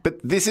 yeah.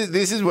 But this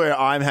is where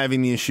I'm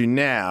having the issue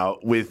now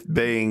with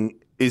being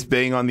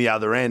on the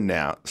other end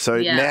now. So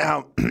Yeah.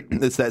 now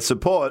it's that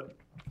support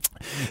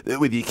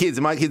with your kids.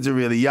 And my kids are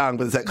really young,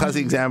 but it's that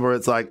classic example where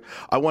it's like,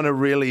 I want to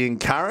really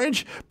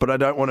encourage, but I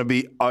don't want to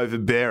be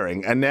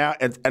overbearing. And now,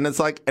 it's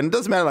like, and it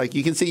doesn't matter, like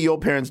you can see your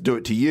parents do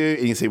it to you, and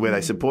you can see where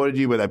they supported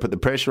you, where they put the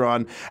pressure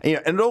on, and,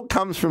 and it all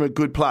comes from a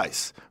good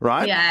place,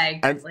 right? Yeah,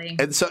 exactly.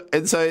 And so,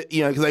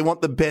 because they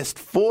want the best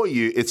for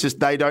you, it's just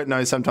they don't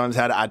know sometimes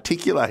how to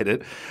articulate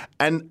it.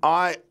 And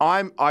I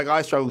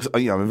struggle,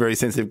 I'm a very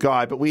sensitive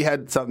guy, but we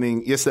had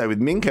something yesterday with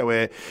Minka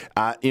where,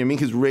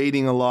 Minka's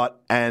reading a lot,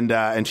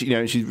 and she,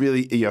 she's really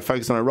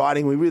focused on her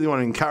writing. We really want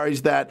to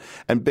encourage that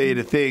and be it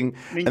a thing.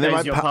 Minka and then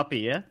is your puppy,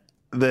 yeah?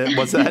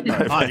 what's that?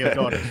 Oh, your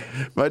daughter.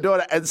 My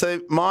daughter. And so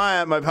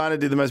my partner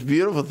did the most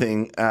beautiful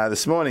thing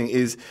this morning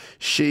is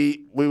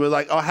we were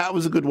like, oh, how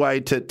was a good way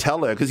to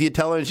tell her? Because you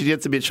tell her and she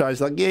gets a bit shy.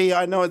 She's like, yeah,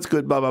 I know it's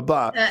good, blah, blah,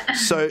 blah.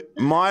 So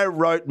Maya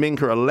wrote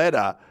Minka a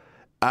letter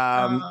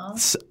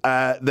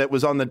that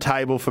was on the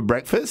table for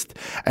breakfast,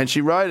 and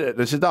she wrote it.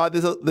 And she said, "Oh,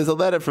 there's a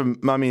letter from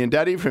Mummy and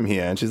Daddy from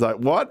here." And she's like,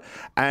 "What?"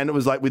 And it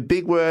was like with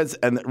big words,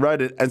 and wrote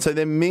it. And so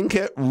then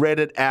Minka read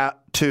it out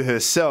to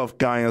herself,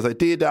 going, "I was like,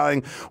 dear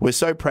darling, we're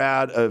so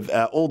proud of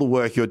all the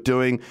work you're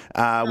doing.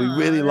 We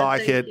really that's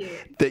like so it. cute.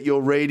 That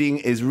your reading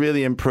is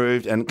really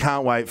improved, and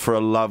can't wait for a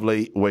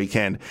lovely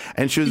weekend."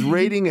 And she was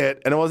reading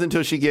it, and it wasn't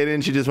until she get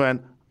in, she just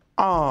went,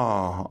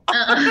 "Oh."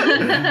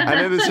 And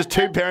then there's just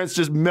two parents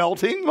just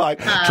melting, like,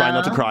 try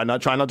not to cry,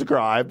 try not to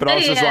cry. But I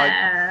was just like,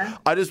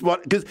 I just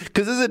want,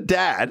 because as a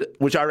dad,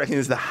 which I reckon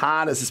is the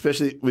hardest,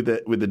 especially with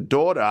the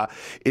daughter,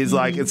 is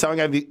like, and someone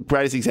gave the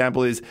greatest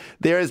example is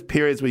there is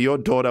periods where your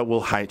daughter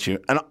will hate you.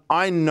 And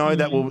I know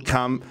that will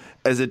come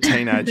as a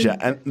teenager.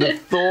 And the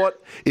thought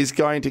is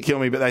going to kill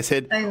me. But they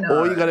said, I know.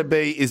 all you got to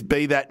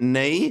be that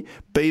knee,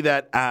 be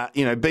that,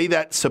 be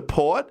that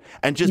support,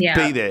 and just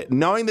be there.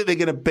 Knowing that they're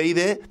going to be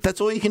there, that's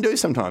all you can do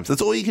sometimes.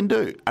 That's all you can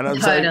do. And I'm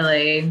saying,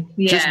 Totally.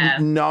 just Yeah.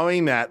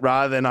 knowing that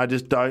rather than I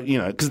just don't,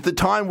 because the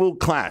time will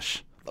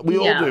clash. We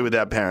all do with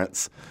our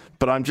parents.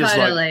 But I'm just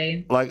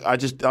Totally. I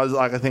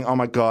think, oh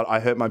my God, I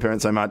hurt my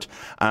parents so much,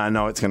 and I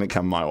know it's going to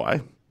come my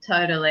way.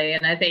 Totally.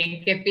 And I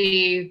think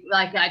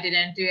I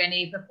didn't do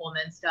any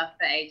performance stuff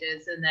for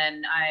ages. And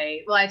then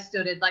I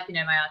still did my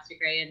arts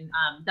degree. And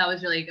I'm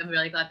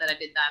really glad that I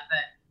did that.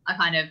 But I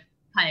kind of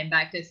came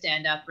back to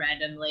stand up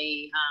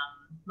randomly.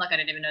 I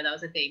didn't even know that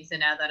was a thing. So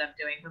now that I'm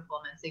doing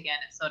performance again,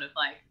 it's sort of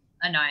like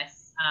a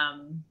nice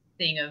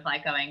thing of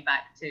going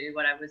back to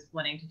what I was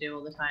wanting to do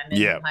all the time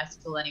in high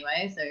school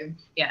anyway. So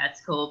yeah, it's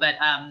cool. But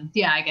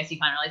I guess you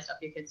can't really stop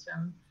your kids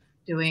from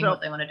doing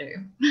what they want to do.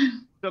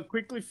 So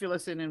quickly fill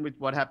us in with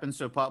what happened.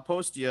 So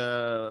post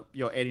your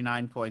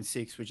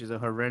 89.6, which is a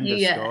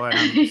horrendous score.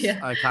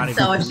 And I can't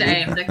even so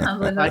ashamed.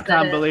 I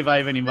can't believe I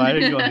even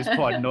invited you on this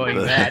pod knowing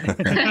that.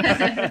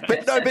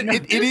 But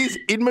it is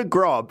in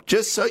McGrob.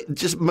 Just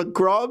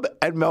McGrob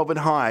and Melbourne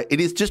High.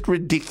 It is just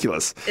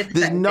ridiculous.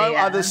 There's no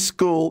other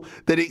school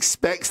that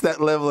expects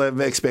that level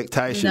of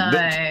expectation.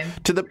 No.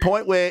 To the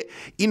point where,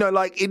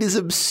 it is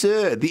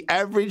absurd. The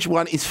average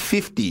one is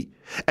 50.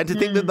 And to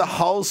think that the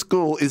whole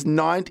school is in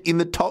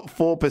the top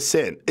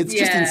 4%, it's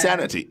just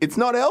insanity. It's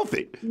not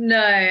healthy. No,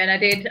 and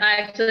I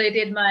actually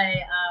did my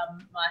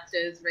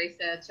master's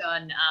research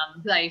on,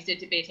 because I used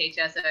to be a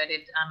teacher, so I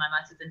did my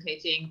master's in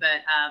teaching,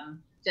 but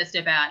just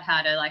about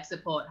how to like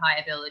support high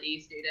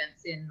ability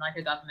students in like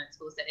a government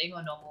school setting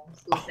or normal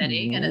school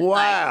setting. And it's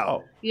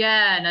Wow.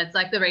 yeah, and it's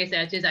like the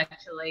research is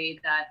actually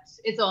that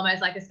it's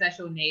almost like a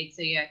special need.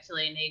 So you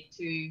actually need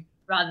to,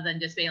 rather than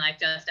just being like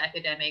just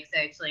academics,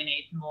 they actually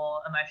need more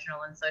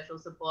emotional and social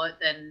support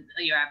than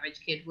your average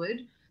kid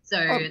would. So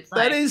it's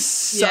like That is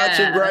such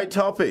a great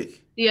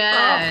topic.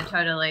 yeah,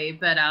 totally.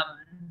 But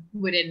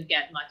we didn't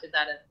get much of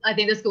that. I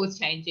think the school's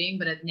changing,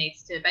 but it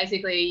needs to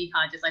basically you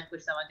can't just like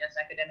push someone just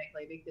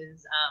academically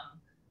because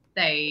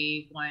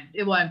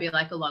it won't be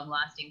like a long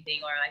lasting thing,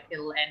 or like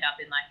it'll end up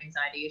in like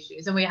anxiety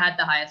issues. And we had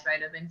the highest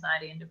rate of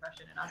anxiety and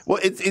depression in us. Well,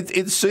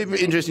 it's super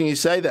interesting you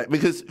say that,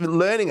 because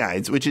learning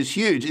aids, which is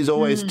huge, is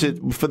always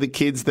for the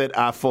kids that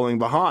are falling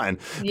behind.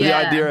 But the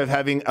idea of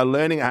having a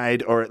learning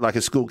aid or like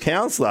a school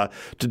counsellor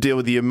to deal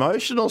with the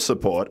emotional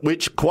support,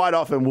 which quite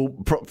often will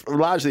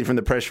largely from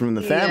the pressure from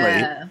the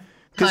family. Yeah.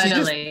 Because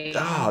Totally.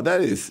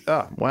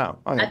 wow.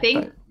 I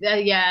think,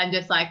 and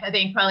just like, I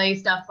think probably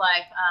stuff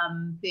like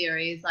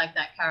theories like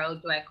that Carol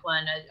Dweck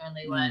one,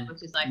 Only One,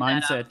 which is like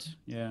mindset.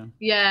 That,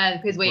 yeah,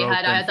 because I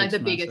had like the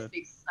biggest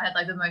I had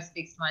like the most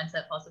fixed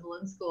mindset possible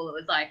in school. It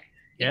was like,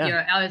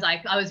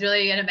 I was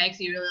really, and it makes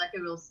you really like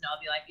a real snob.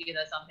 You're like,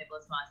 some people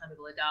are smart, some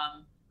people are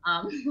dumb.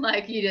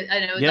 Like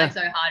and it was like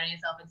so hard on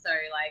yourself, and so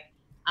like,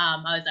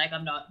 I was like,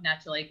 I'm not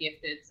naturally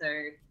gifted, so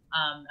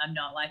I'm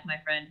not like my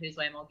friend who's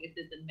way more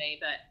gifted than me,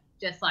 but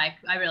just like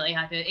I really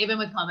had to, even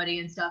with comedy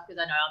and stuff,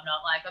 because I know I'm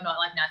not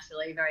like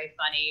naturally very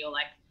funny or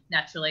like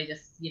naturally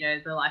just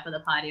the life of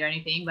the party or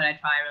anything, but I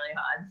try really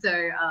hard. So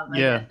I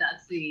guess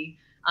that's the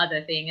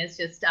other thing, is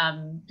just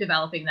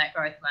developing that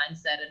growth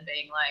mindset and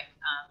being like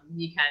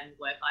you can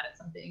work hard at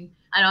something.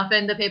 And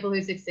often the people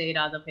who succeed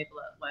are the people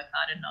that work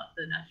hard and not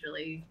the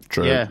naturally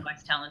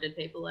most talented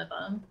people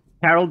ever.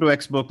 Carol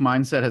Dweck's book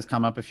Mindset has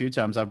come up a few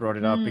times. I brought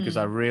it up because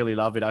I really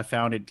love it. I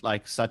found it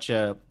like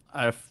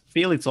I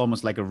feel it's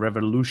almost like a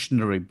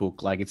revolutionary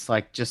book. Like it's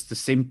like just the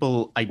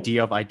simple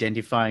idea of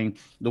identifying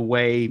the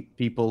way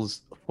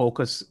people's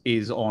focus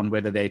is on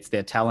whether it's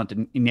their talent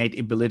and innate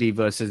ability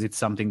versus it's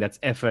something that's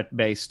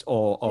effort-based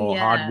or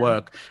hard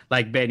work.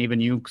 Like Ben, even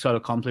you sort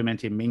of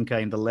complimented Minka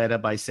in the letter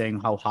by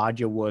saying how hard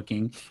you're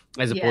working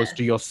as opposed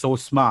to you're so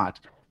smart.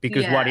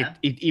 Because what it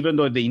even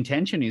though the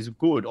intention is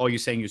good, or you're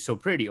saying you're so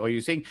pretty, or you're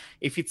saying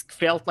if it's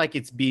felt like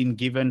it's being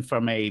given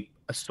from a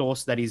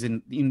source that is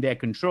in their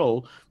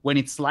control, when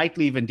it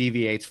slightly even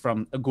deviates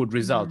from a good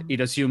result, it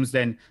assumes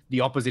then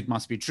the opposite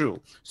must be true.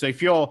 So if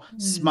you're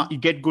smart, you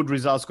get good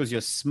results because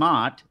you're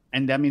smart,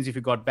 and that means if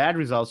you got bad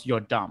results,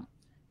 you're dumb.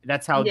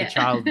 That's how the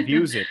child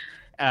views it.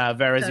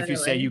 Whereas if you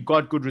say you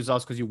got good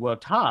results because you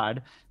worked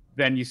hard,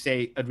 then you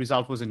say a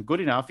result wasn't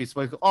good enough, it's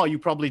like, you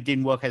probably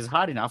didn't work as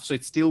hard enough. So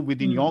it's still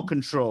within your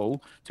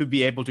control to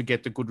be able to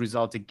get the good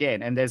result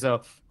again. And there's a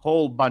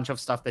whole bunch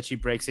of stuff that she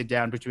breaks it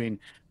down between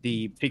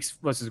the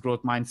fixed versus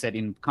growth mindset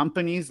in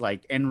companies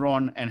like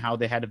Enron, and how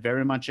they had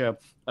very much a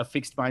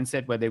fixed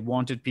mindset where they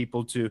wanted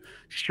people to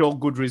show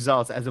good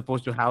results as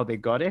opposed to how they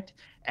got it.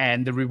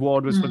 And the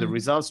reward was for the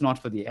results, not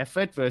for the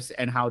effort,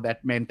 and how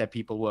that meant that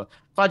people were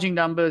fudging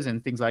numbers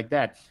and things like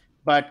that.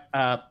 But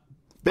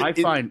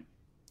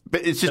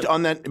But it's just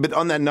on that. But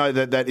on that note,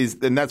 that is,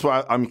 and that's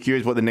why I'm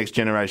curious what the next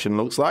generation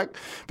looks like.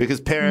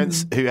 Because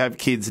parents who have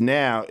kids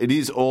now, it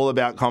is all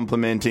about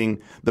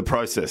complementing the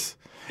process.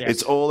 Yes.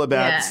 It's all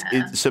about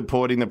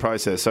supporting the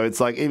process. So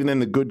it's like, even in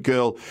the good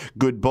girl,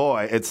 good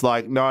boy, it's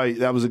like, no,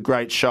 that was a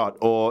great shot,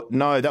 or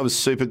no, that was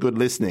super good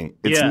listening.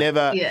 It's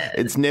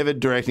never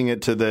directing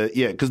it to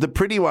because the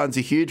pretty one's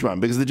a huge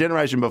one, because the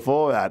generation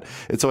before that,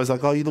 it's always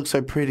like, oh, you look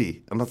so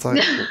pretty. And it's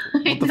like,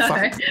 what the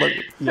fuck?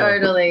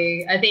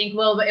 Totally. I think,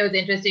 well, it was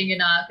interesting,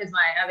 because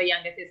I have a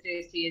younger sister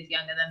who's 2 years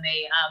younger than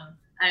me.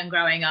 And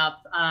growing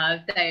up,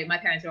 my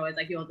parents were always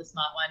like, "You're the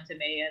smart one" to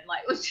me, and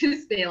like would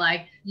just be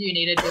like, "You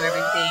need to do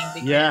everything."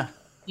 Because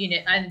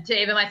and to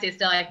even my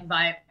sister, like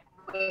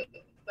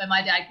when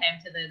my dad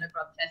came to the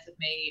McGraw test with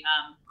me,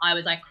 I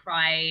was like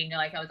crying,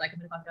 like I was like, "I'm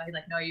gonna fuck it." He's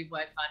like, "No, you've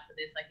worked hard for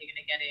this. Like you're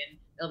gonna get in.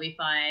 It'll be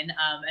fine."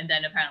 And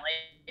then apparently,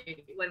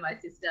 when my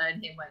sister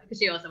and him went, because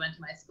she also went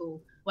to my school,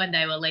 when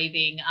they were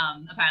leaving,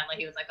 apparently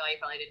he was like, "Oh, you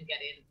probably didn't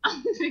get in."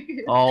 He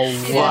didn't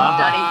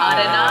study hard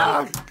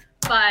enough.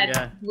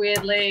 But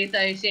weirdly,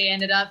 so she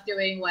ended up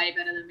doing way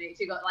better than me.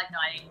 She got like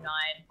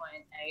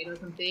 99.8 or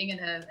something in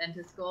her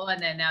enter score,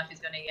 and then now she's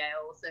going to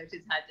Yale. So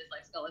she's had just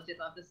like scholarship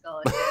after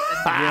scholarship,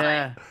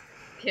 and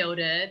killed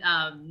it.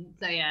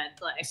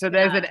 It's like, so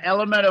there's an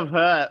element of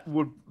her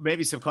would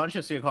maybe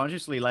subconsciously or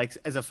consciously, like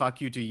as a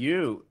fuck you to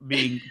you,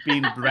 being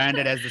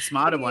branded as the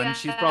smarter one.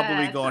 She's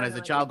probably gone as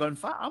a child going,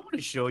 "Fuck, I'm going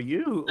to show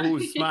you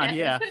who's smart."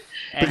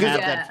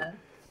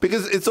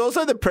 Because it's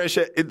also the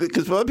pressure,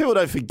 because what people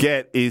don't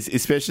forget is,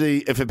 especially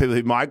for people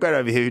who migrate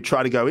over here who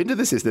try to go into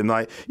the system,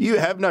 like, you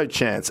have no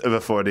chance of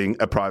affording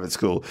a private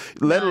school,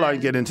 let alone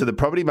get into the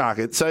property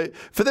market. So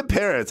for the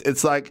parents,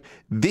 it's like,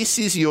 this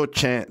is your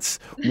chance.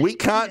 We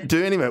can't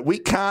do anything. We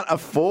can't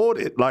afford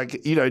it.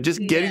 Like, just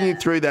getting you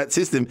through that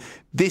system,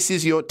 this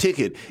is your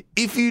ticket.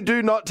 If you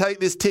do not take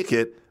this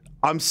ticket,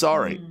 I'm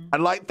sorry.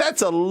 And like,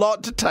 that's a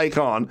lot to take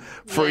on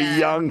for a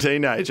young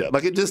teenager.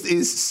 Like, it just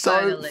is so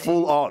Totally.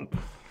 full on.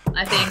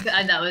 I think,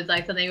 and that was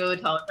like something we were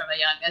told from a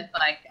young, it's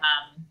like,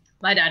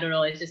 my dad would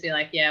always just be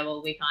like, yeah,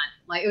 well, we can't,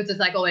 like, it was just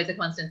like always a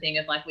constant thing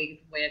of like, we're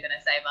going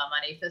to save our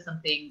money for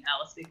something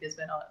else because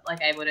we're not like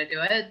able to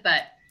do it.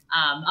 But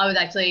I was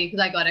actually,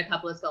 because I got a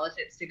couple of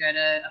scholarships to go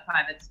to a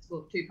private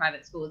school, 2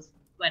 private schools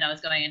when I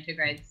was going into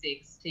grade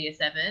 6 to year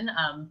 7.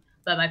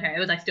 But my parents, it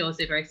was like still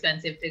super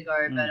expensive to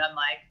go. But I'm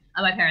like,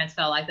 my parents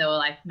felt like they were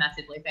like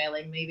massively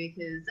failing me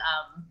because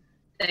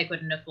they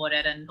couldn't afford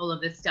it and all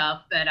of this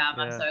stuff. But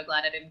I'm so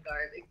glad I didn't go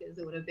because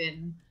it would have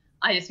been,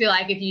 I just feel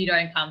like if you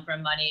don't come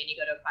from money and you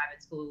go to a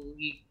private school,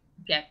 you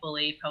get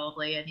bullied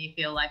probably, and you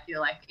feel like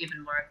you're like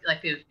even more like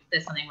if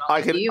there's something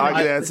wrong with you.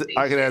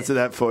 I can answer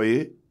that for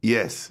you.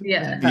 Yes.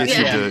 Yeah. Yes,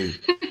 yeah. you do.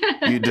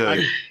 You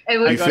do.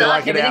 You You feel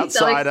like an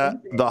outsider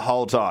the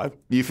whole time.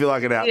 You feel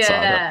like an outsider.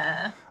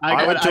 Yeah.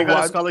 I went to I got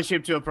one- a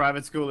scholarship to a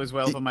private school as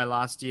well for my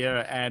last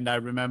year, and I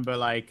remember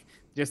like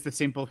just the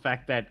simple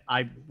fact that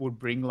I would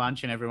bring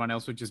lunch and everyone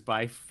else would just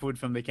buy food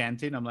from the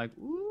canteen. I'm like,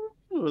 ooh,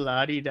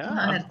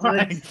 la-di-da. That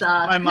would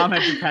suck. My mom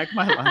had to pack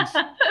my lunch.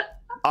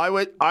 I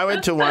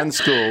went to one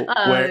school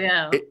where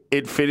yeah.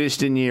 it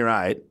finished in year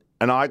 8,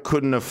 and our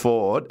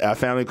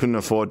family couldn't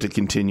afford to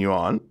continue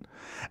on.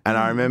 And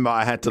I remember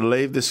I had to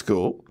leave the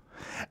school,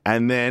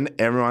 and then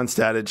everyone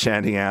started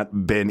chanting out,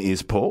 "Ben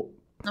is Paul."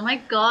 Oh my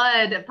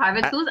god,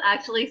 private schools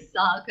actually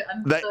suck.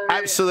 They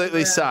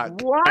absolutely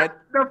suck. What And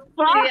the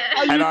fuck? Yeah.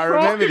 Are you And I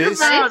remember talking this.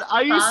 about?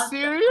 Are you Fuck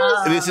serious?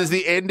 up. this is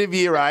the end of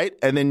year 8,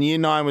 and then year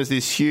 9 was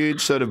this huge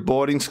sort of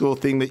boarding school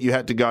thing that you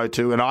had to go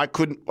to,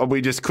 and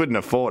we just couldn't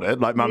afford it.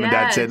 Like mum and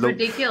dad said, it's look,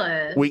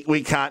 ridiculous.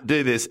 we can't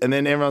do this. And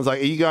then everyone's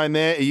like, are you going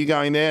there? Are you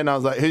going there? And I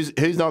was like,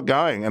 who's not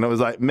going? And it was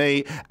like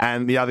me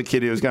and the other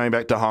kid who was going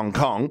back to Hong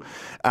Kong.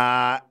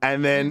 And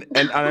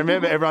I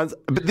remember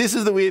but this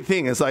is the weird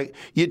thing. It's like,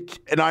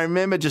 and I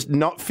remember just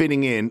not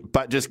fitting in,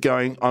 but just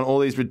going on all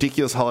these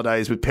ridiculous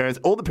holidays with parents.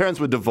 All the parents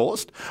were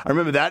divorced. I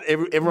remember that.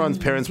 Everyone's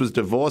parents was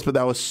divorced, but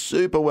they were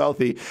super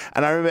wealthy.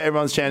 And I remember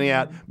everyone's chanting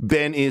out,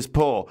 Ben is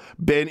poor.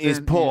 Ben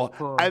is poor.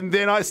 And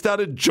then I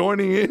started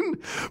joining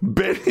in,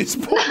 Ben is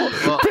poor.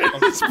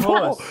 Ben is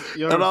poor.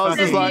 You're And I was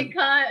just You like,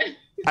 can't.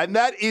 and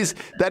that is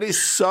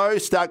so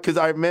stuck because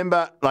I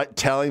remember like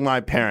telling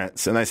my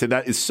parents, and they said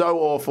that is so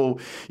awful.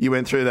 You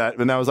went through that,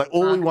 and I was like,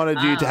 all we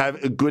wanted you to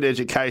have a good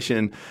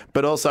education,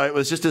 but also it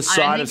was just a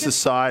side of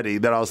society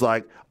that I was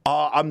like,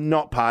 oh, I'm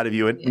not part of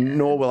you, and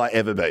nor will I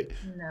ever be.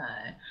 No,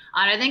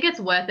 I don't think it's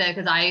worth it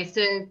because I used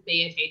to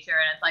be a teacher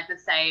and it's like the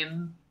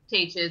same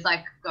teachers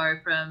like go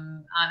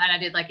from and I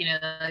did like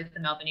the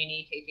Melbourne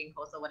Uni teaching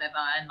course or whatever,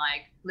 and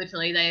like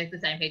literally the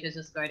same teachers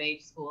just go to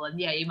each school, and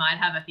you might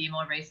have a few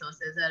more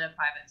resources at a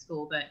private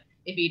school, but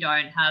if you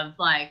don't have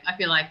like, I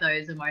feel like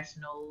those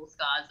emotional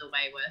scars are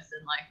way worse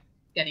than like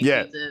getting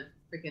kids a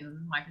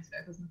freaking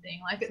microscope or something.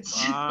 Like it's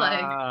just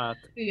like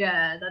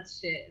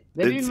that's shit.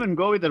 They didn't even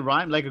go with a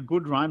rhyme, like a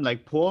good rhyme,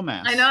 like poor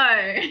man. I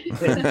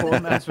know. Poor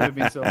man's would have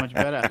been so much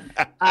better.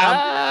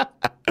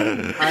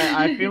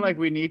 I feel like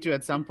we need to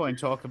at some point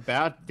talk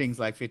about things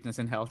like fitness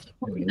and health.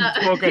 Mainly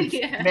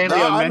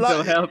on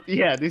mental health.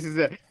 Yeah, this is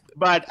it.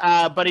 But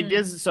it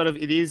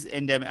is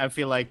endemic. I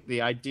feel like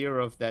the idea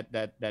of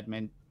that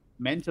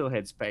mental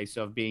headspace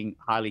of being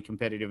highly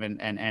competitive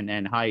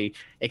and high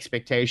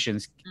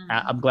expectations.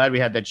 I'm glad we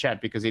had that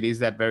chat because it is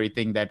that very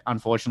thing that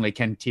unfortunately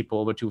can tip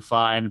over too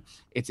far. And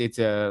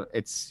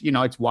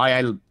it's why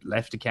I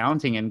left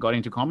accounting and got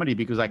into comedy,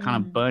 because I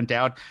kind of burnt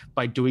out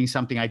by doing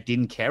something I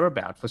didn't care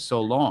about for so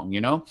long,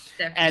 Definitely.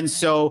 And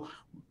so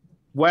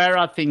where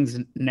are things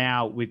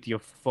now with your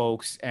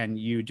folks and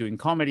you doing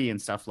comedy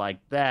and stuff like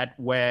that?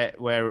 Where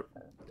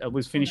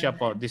we'll finish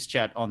up on this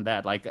chat on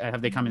that. Like,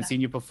 have they come and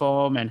seen you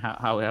perform, and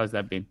how has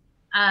that been?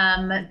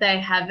 They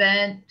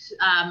haven't.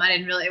 I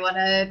didn't really want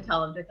to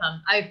tell them to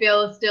come. I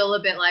feel still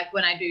a bit like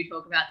when I do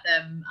talk about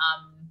them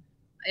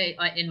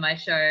in my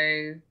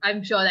show,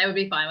 I'm sure they would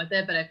be fine with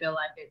it, but I feel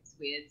like it's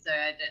weird. So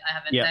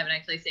they haven't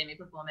actually seen me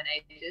perform in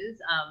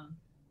ages.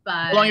 But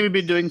how long have you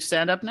been doing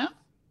stand-up now?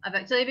 I've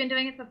actually been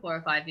doing it for 4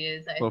 or 5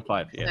 years. 4 or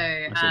 5, yeah. So,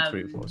 I said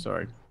 3 or 4,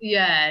 sorry.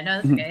 Yeah,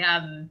 no, that's okay.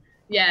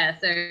 Yeah,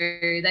 so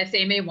they've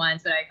seen me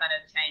once, but I kind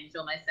of changed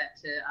all my set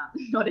to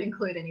not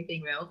include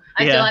anything real.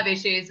 I still have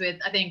issues with,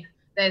 I think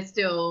there's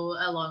still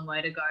a long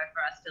way to go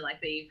for us to like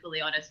be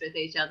fully honest with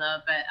each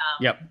other.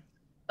 But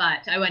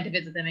but I went to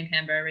visit them in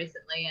Canberra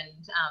recently, and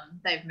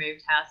they've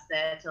moved house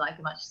there to like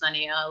a much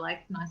sunnier,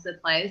 like nicer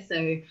place.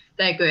 So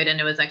they're good, and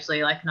it was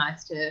actually like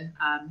nice to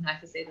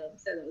see them.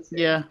 So that was good.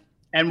 Yeah.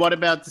 And what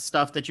about the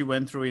stuff that you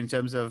went through in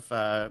terms of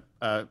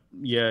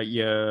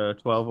year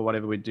 12 or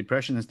whatever with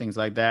depression and things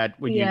like that?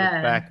 When you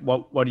look back,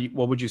 what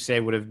would you say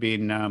would have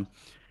been?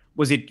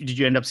 Did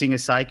you end up seeing a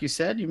psych?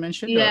 You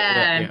mentioned.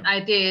 Yeah, I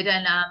did,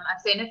 and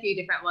I've seen a few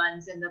different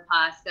ones in the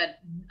past, but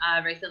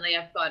recently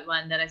I've got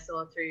one that I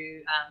saw through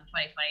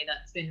 2020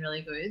 that's been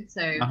really good.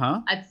 So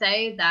I'd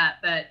say that,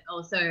 but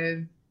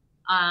also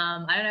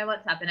I don't know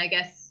what's happened. I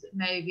guess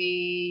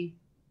maybe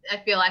I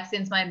feel like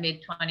since my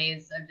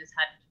mid-20s,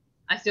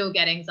 I still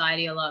get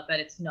anxiety a lot, but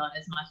it's not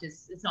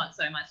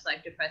so much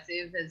like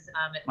depressive as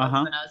it was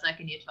when I was like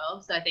in year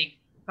 12. So I think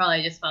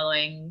probably just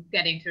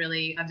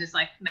I've just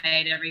like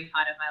made every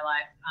part of my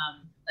life,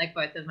 like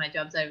both of my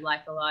jobs I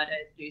like a lot.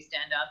 I do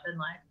stand up and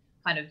like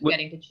kind of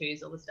getting to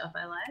choose all the stuff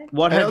I like.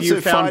 What have you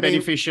found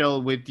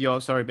beneficial with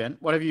your, sorry, Ben,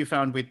 what have you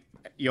found with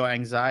your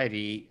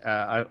anxiety?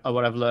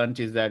 What I've learned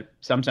is that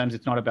sometimes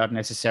it's not about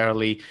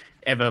necessarily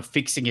ever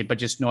fixing it, but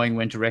just knowing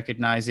when to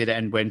recognize it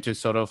and when to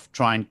sort of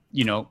try and,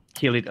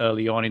 kill it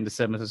early on in the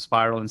semester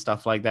spiral and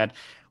stuff like that.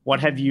 What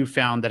have you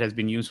found that has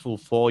been useful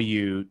for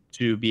you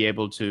to be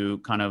able to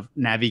kind of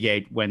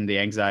navigate when the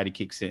anxiety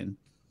kicks in?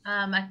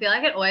 I feel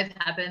like it always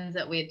happens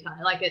at weird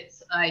times. Like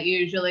it's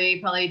usually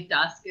probably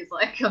dusk is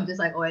like, I'm just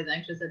like always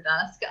anxious at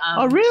dusk.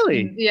 Oh,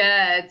 really?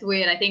 Yeah, it's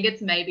weird. I think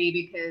it's maybe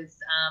because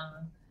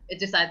it's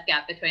just that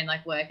gap between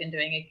like work and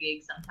doing a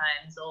gig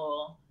sometimes,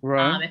 or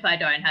if I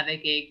don't have a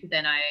gig,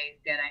 then I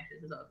get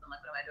anxious as well. I'm like,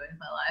 what am I doing with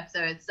my life?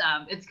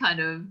 So it's kind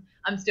of,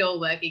 I'm still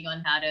working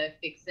on how to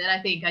fix it.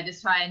 I think I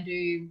just try and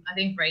I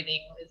think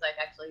breathing is like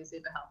actually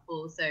super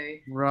helpful. So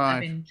I've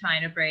been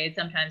trying to breathe.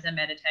 Sometimes I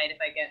meditate if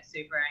I get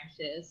super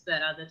anxious,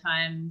 but other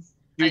times.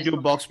 Do you do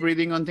box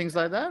breathing on things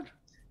like that?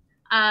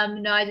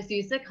 No, I just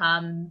use the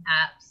Calm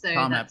app. So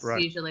that's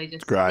usually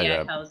just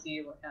tells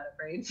you how to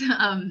breathe.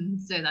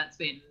 So that's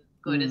been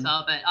good as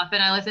well. But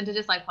often I listen to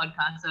just like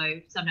podcasts. So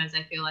sometimes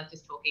I feel like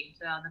just talking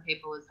to other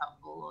people is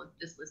helpful, or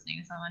just listening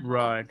to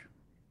someone.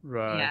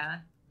 Right. Yeah.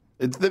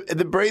 It's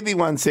the breathing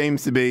one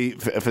seems to be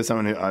for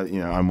someone who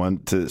I'm one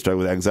to struggle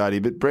with anxiety.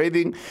 But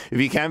breathing,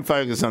 if you can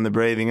focus on the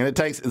breathing, and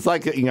it's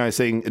like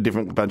seeing a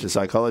different bunch of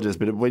psychologists.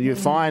 But when you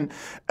find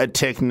a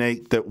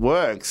technique that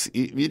works,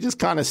 you just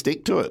kind of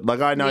stick to it. Like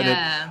I know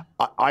that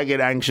I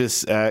get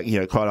anxious,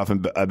 quite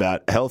often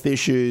about health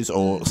issues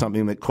or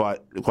something that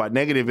quite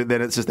negative. But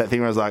then it's just that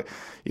thing where I was like,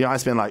 I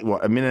spend like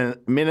a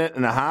minute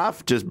and a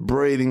half just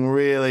breathing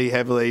really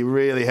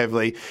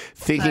heavily,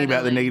 thinking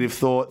about the negative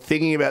thought,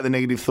 thinking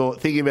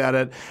about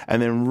it, and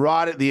then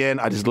right at the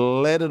end, I just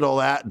let it all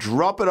out,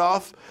 drop it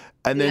off,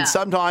 and then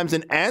sometimes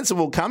an answer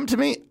will come to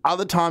me,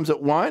 other times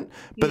it won't,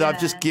 but I've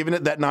just given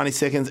it that 90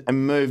 seconds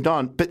and moved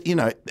on. But,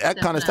 that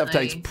kind of stuff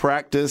takes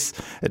practice,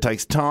 it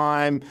takes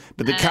time,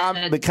 but the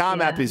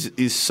Calm app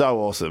is so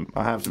awesome,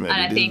 I have to admit.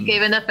 And I think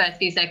even the first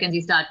few seconds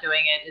you start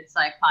doing it, it's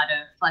like part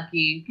of, like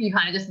you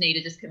kind of just need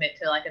to just commit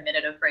to like a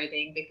minute of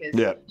breathing,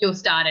 because you'll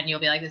start and you'll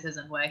be like, this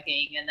isn't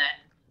working, and then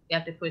you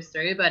have to push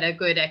through. But a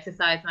good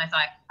exercise my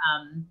psych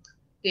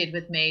did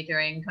with me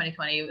during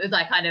 2020, it was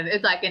like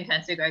it's like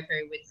intense to go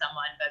through with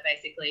someone, but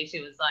basically she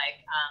was like,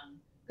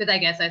 because I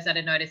guess I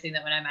started noticing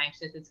that when I'm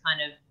anxious, it's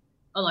kind of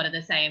a lot of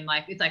the same,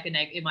 like it's like it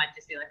might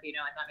just be like,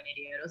 like I'm an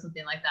idiot or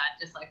something like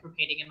that, just like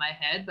repeating in my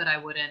head, but I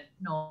wouldn't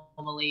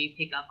normally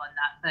pick up on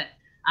that.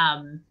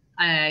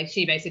 But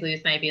she basically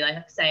just made me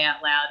like say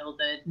out loud all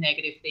the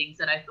negative things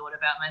that I thought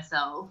about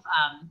myself.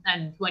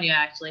 And when you're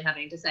actually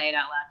having to say it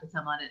out loud to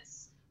someone,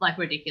 it's like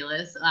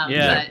ridiculous.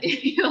 But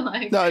you're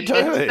like, no,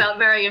 totally. It felt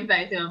very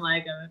invasive. I'm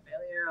like, I'm a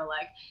failure, or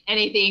like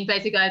anything.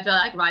 Basically, I had to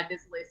like write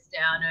this list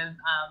down of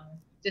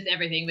just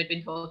everything we'd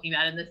been talking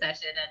about in the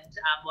session, and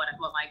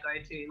what my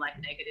go-to like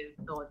negative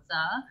thoughts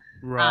are.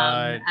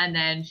 Right. And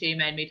then she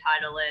made me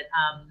title it.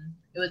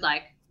 It was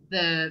like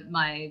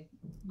my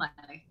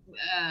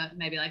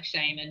maybe like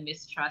shame and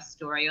mistrust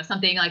story or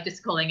something, like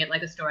just calling it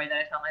like a story that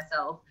I tell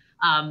myself.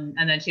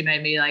 And then she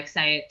made me like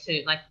say it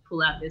to like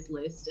pull out this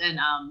list and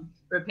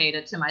repeat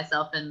it to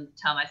myself and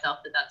tell myself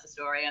that that's a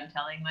story I'm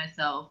telling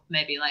myself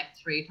maybe like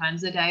 3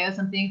 times a day or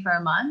something for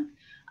a month.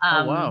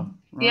 Oh, wow.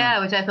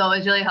 Yeah, which I thought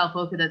was really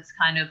helpful, because it's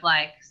kind of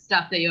like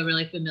stuff that you're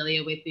really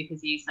familiar with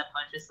because you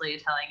subconsciously are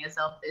telling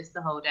yourself this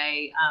the whole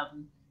day.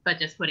 But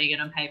just putting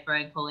it on paper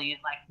and calling it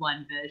like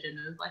one version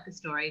of like a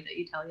story that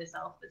you tell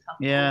yourself is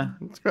helpful. Yeah,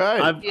 that's great.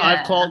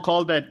 I've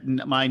called that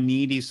my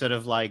needy sort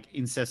of like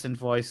incessant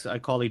voice. I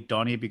call it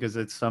Donnie, because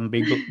it's some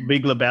Big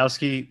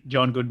Lebowski.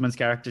 John Goodman's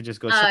character just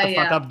goes, "Shut the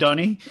fuck up,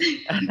 Donnie,"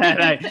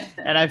 and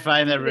I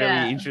find that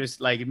really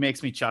interesting. Like it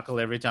makes me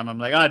chuckle every time I'm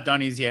like, "Oh,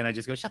 Donnie's here," and I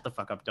just go, "Shut the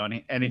fuck up,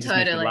 Donnie," and it just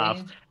makes me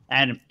laugh.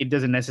 And it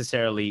doesn't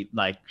necessarily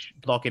like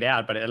block it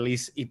out, but at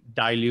least it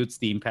dilutes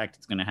the impact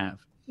it's going to have.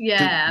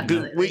 Yeah,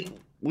 absolutely.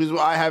 Because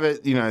I have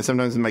it,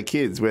 sometimes with my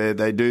kids where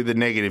they do the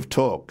negative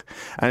talk,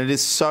 and it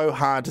is so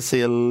hard to see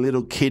a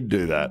little kid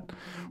do that.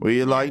 Where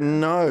you're like,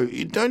 no,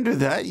 you don't do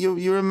that.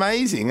 You're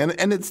amazing,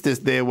 and it's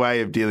just their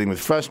way of dealing with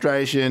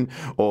frustration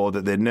or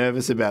that they're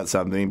nervous about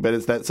something. But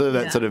it's that sort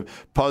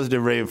of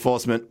positive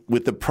reinforcement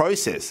with the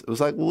process. It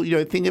was like, well,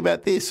 think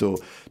about this, or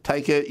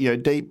take a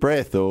deep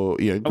breath, or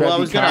grab well, I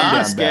was your going to calm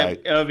ask, down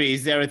bag. Irvi,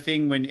 is there a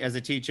thing when, as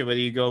a teacher, whether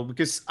you go,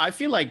 because I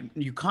feel like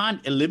you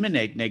can't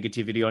eliminate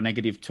negativity or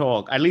negative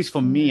talk. At least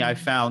for me, I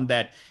found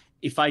that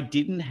if I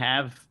didn't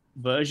have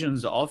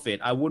versions of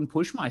it, I wouldn't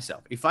push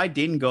myself. If I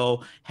didn't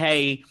go,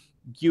 hey,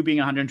 you being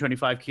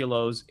 125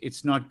 kilos,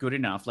 it's not good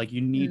enough. Like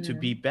you need to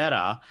be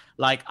better.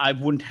 Like I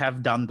wouldn't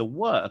have done the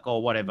work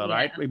or whatever,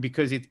 right?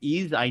 Because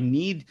I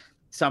need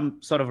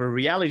some sort of a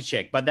reality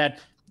check. But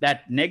that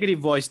that negative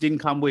voice didn't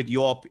come with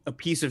you're a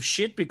piece of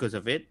shit because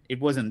of it. It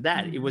wasn't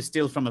that. It was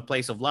still from a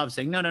place of love,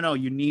 saying no,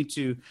 you need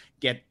to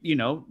get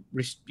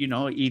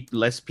eat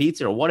less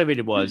pizza or whatever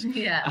it was.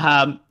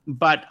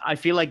 But I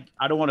feel like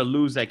I don't want to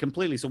lose that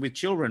completely. So with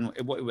children,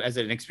 as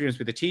an experience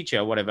with a teacher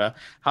or whatever,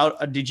 how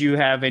did you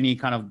have any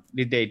kind of,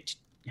 did they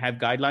have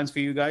guidelines for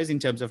you guys in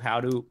terms of how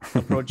to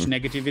approach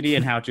negativity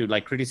and how to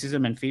like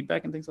criticism and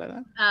feedback and things like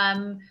that?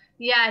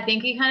 I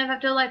think you kind of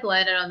have to like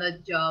learn it on the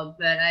job,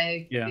 but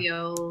I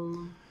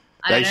feel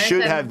they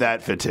should have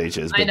that for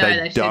teachers, but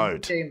they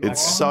don't.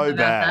 It's so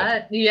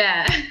bad.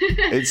 Yeah.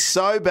 It's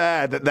so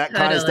bad that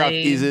kind of stuff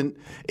isn't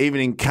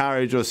even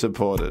encouraged or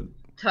supported.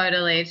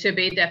 Totally. It should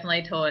be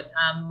definitely taught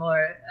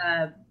more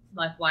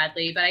like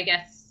widely, but I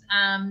guess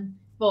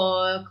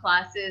for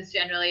classes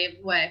generally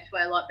it worked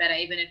a lot better,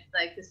 even if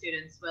like the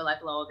students were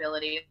like low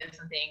ability or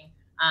something.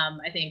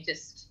 I think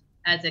just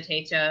as a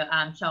teacher,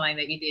 showing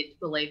that you did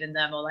believe in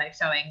them, or like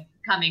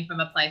coming from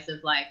a place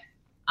of like,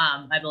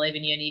 I believe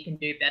in you and you can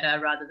do better,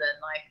 rather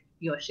than like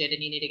you're shit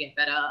and you need to get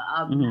better,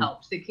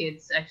 helped the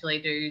kids actually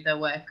do the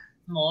work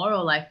more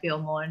or like feel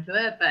more into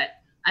it. But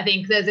I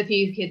think there's a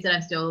few kids that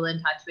I'm still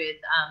in touch with,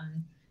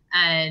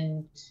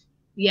 and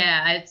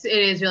it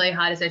is really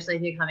hard, especially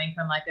if you're coming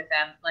from like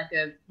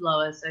a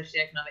lower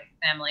socioeconomic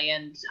family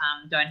and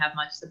don't have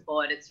much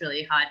support. It's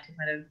really hard to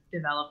kind of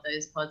develop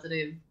those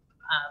positive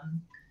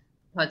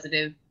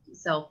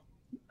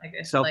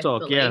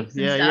self-talk,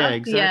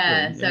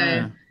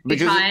 exactly. We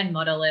try and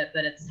model it,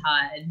 but it's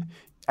hard.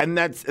 And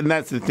that's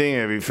the thing,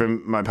 Evie,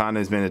 from my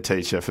partner's been a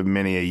teacher for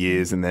many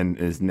years and then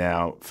is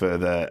now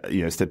further,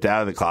 stepped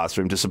out of the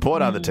classroom to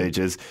support other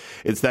teachers.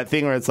 It's that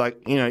thing where it's like,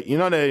 you're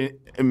not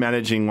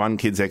managing one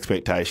kid's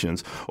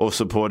expectations or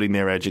supporting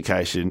their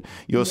education.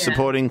 You're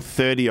supporting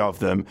 30 of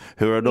them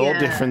who are at all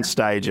different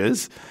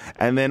stages.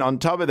 And then on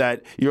top of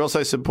that, you're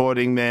also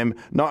supporting them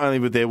not only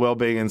with their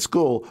well-being in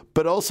school,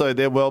 but also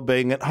their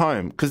well-being at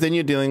home. Because then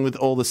you're dealing with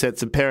all the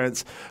sets of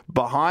parents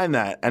behind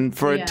that. And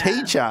for a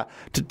teacher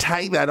to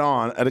take that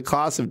on at a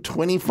class of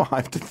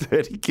 25 to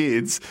 30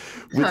 kids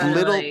with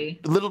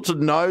little to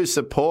no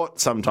support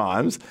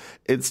sometimes,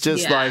 it's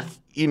just like,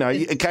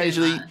 it's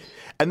occasionally...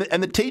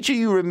 And the teacher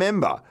you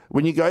remember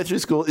when you go through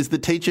school is the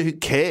teacher who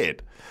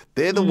cared.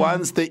 They're the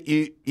ones that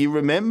you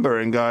remember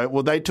and go,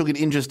 well, they took an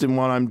interest in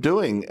what I'm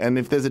doing. And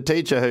if there's a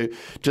teacher who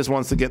just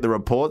wants to get the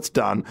reports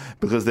done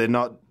because they're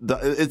not,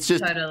 it's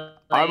just,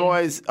 I'm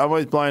always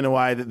blown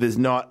away that there's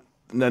not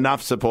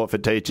enough support for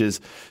teachers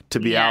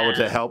to be able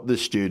to help the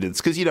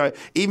students. Because,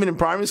 even in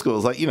primary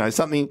schools, like,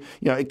 something,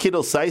 a kid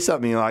will say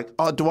something like,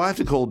 oh, do I have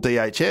to call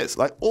DHS?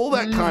 Like all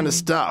that kind of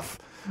stuff.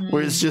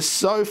 Where it's just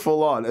so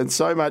full on and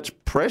so much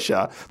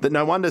pressure that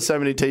no wonder so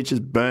many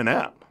teachers burn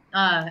out.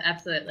 Oh,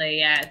 absolutely.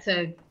 Yeah. It's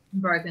a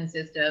broken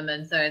system.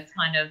 And so it's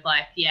kind of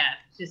like,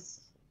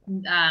 just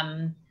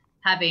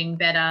having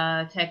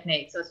better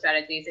techniques or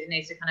strategies. It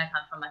needs to kind of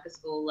come from like a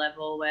school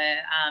level where,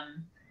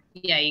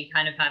 you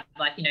kind of have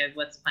like,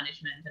 what's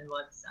punishment and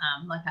what's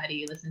like, how do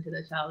you listen to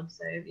the child?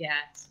 So,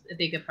 it's a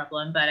bigger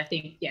problem. But I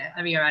think,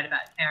 you're right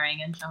about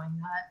caring and showing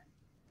that.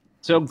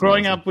 So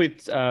growing up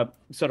with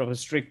sort of a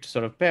strict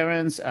sort of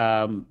parents,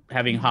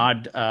 having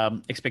hard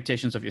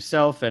expectations of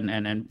yourself and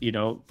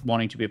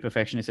wanting to be a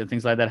perfectionist and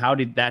things like that, how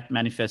did that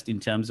manifest in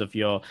terms of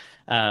your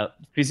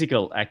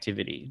physical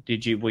activity?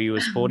 Were you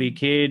a sporty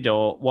kid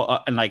or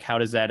what? And like, how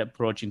does that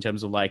approach in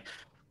terms of like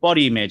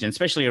body image, and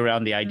especially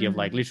around the idea of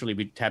like literally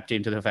we tapped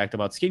into the fact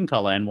about skin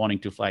color and wanting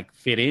to like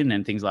fit in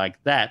and things like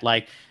that.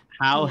 Like,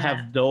 how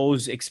have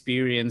those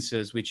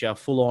experiences, which are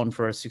full on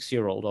for a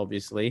 6-year-old,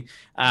 obviously,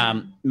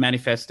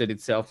 manifested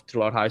itself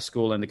throughout high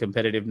school and the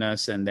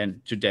competitiveness, and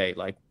then today?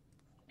 Like,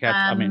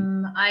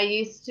 I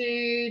used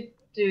to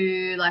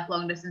do like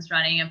long distance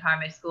running in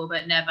primary school,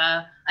 but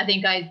never. I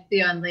think I've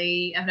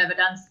never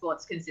done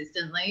sports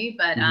consistently,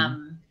 but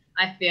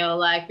I feel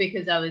like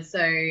because I was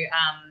so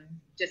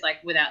just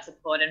like without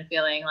support and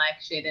feeling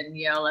like shit in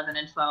year 11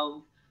 and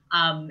 12.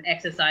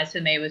 Exercise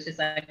for me was just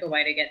like a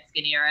way to get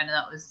skinnier, and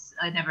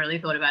I never really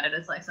thought about it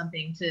as like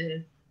something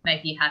to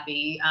make you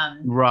happy.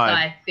 Right. So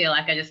I feel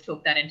like I just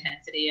took that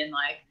intensity and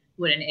like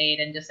wouldn't eat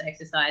and just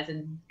exercise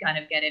and kind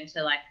of get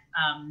into like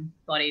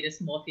body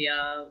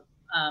dysmorphia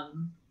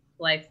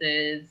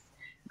places.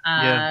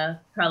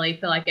 Probably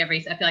for like I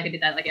feel like I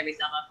did that like every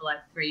summer for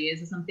like 3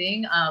 years or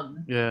something.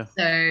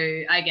 So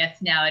I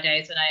guess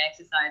nowadays when I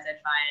exercise, I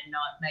try and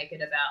not make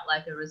it about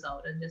like a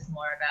result and just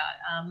more about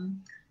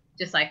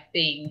just like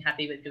being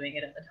happy with doing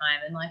it at the time,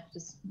 and like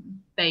just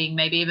being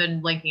maybe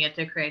even linking it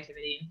to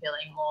creativity and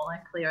feeling more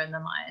like clear in the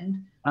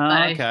mind.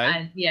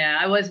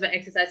 I was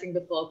exercising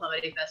before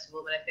Comedy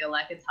Festival, but I feel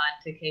like it's hard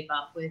to keep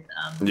up with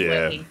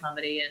working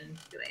comedy and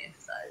doing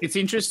exercise. It's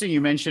interesting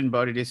you mentioned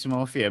body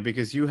dysmorphia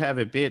because you have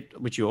a bit,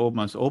 which you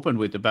almost opened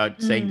with,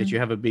 about saying that you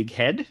have a big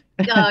head.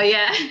 Oh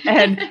yeah.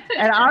 and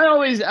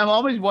I'm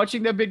always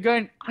watching that bit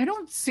going, I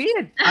don't see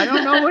it. I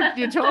don't know what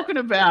you're talking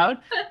about,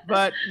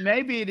 but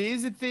maybe it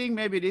is a thing,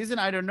 maybe it isn't.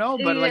 I don't know.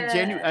 But like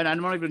genuine, and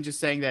I'm not even just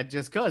saying that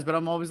just because, but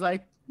I'm always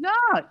like, No,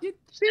 it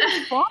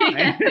feels fine.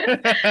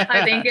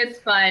 I think it's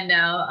fine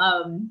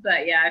now.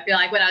 But yeah, I feel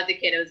like when I was a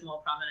kid, it was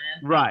more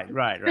prominent.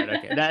 Right.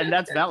 Okay,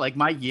 that's valid. Like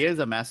my ears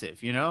are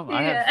massive. You know,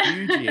 I have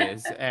huge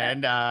ears,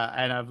 and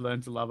I've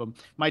learned to love them.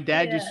 My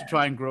dad used to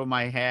try and grow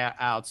my hair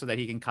out so that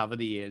he can cover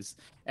the ears.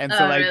 And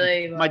so, like,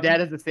 really? my dad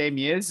has the same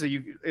ears, so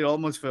it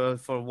almost for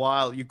a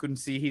while you couldn't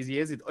see his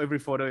ears. Every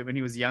photo when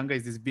he was younger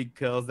is these big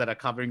curls that are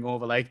covering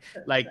over, like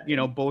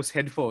Bose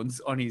headphones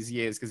on his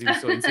ears because he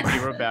was so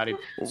insecure about it.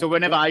 So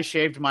whenever I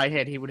shaved my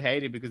head, he would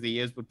hate it because the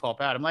ears would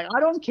pop out. I'm like, I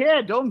don't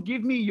care. Don't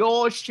give me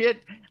your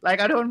shit. Like,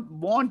 I don't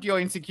want your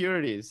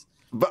insecurities.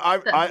 But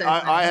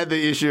I had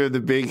the issue of the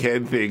big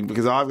head thing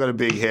because I've got a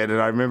big head, and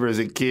I remember as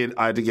a kid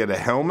I had to get a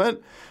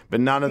helmet, but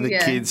none of the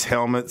kids'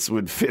 helmets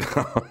would fit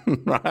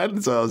on,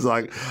 right? So I was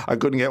like, I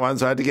couldn't get one,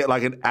 so I had to get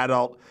like an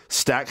adult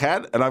stack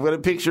hat, and I've got a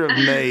picture of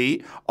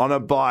me on a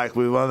bike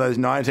with one of those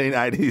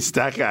 1980s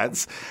stack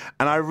hats,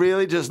 and I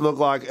really just look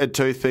like a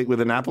toothpick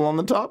with an apple on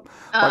the top.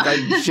 Like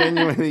I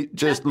genuinely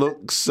just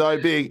look so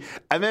big.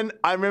 And then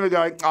I remember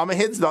going, oh, my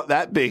head's not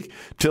that big,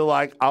 till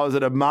like I was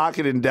at a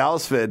market in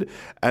Dalesford,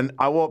 and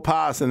I walked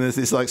past, and there's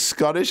this like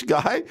Scottish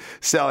guy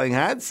selling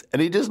hats, and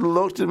he just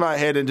looked at my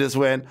head and just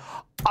went,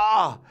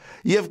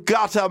 you've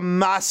got a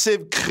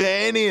massive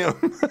cranium.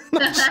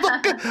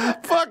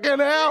 Fucking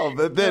hell.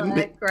 But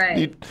then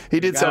he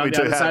did sell me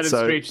two hats.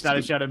 So street,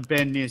 started shouting,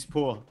 Ben is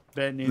poor.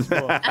 Ben is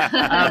poor.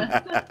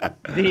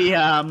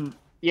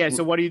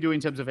 So what do you do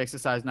in terms of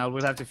exercise now?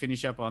 We'll have to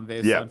finish up on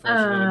this,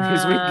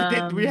 unfortunately,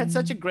 because we had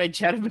such a great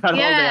chat about all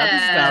the other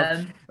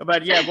stuff.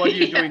 But what do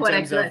you do in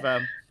terms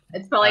of...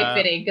 It's probably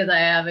fitting because I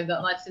haven't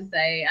got much to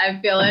say. I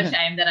feel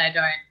ashamed that I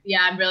don't.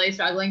 Yeah, I'm really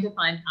struggling to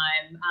find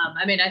time.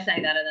 I mean, I say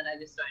that and then I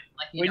just don't.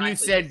 Like, when you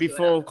said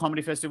before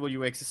Comedy Festival you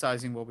were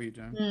exercising, what were you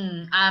doing?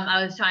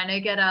 I was trying to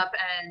get up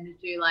and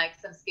do like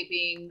some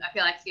skipping. I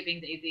feel like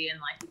skipping's easy and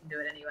like you can do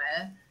it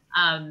anywhere.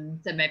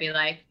 So maybe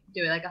like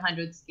do like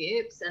 100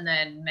 skips and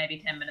then maybe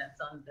 10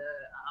 minutes on the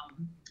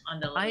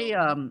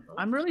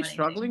I'm really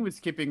struggling with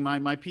skipping.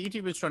 My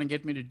PT was trying to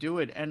get me to do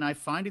it, and I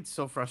find it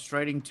so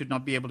frustrating to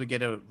not be able to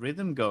get a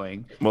rhythm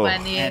going. Well,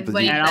 when you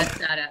first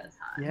start out, it's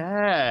hard.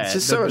 Yeah, it's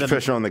just so much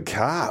pressure on the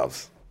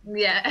calves.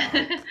 Yeah,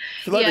 I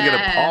feel like they're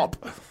gonna pop.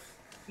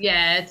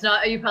 Yeah, it's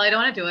not. You probably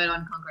don't want to do it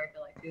on concrete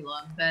for like too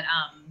long, but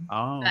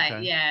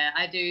okay. Yeah,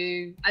 I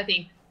do. I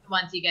think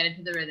once you get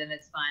into the rhythm,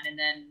 it's fine. And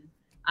then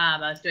I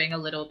was doing a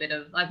little bit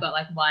of. I've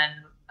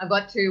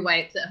got two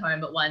weights at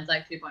home, but one's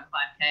like 2.5K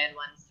and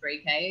one's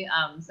 3K.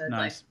 So it's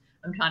like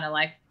I'm trying to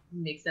like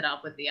mix it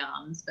up with the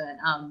arms, but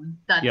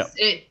that's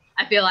it.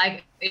 I feel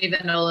like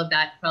even all of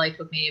that probably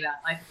took me about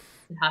like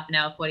half an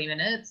hour, 40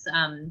 minutes.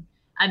 And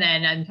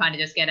then I'm trying to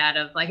just get out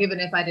of like, even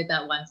if I did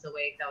that once a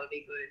week, that would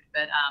be good.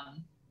 But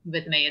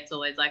with me, it's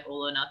always like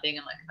all or nothing.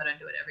 And like, if I don't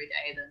do it every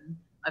day, then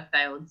I've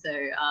failed. So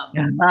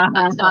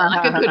that's not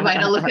like a good way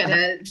to look at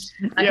it.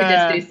 I could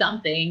just do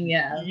something.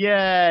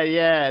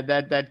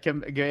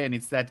 Again,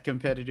 it's that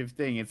competitive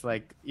thing. It's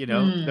like,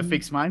 the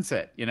fixed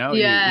mindset,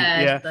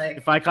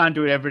 if I can't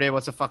do it every day,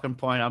 what's the fucking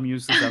point? I'm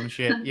useless. I'm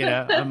shit.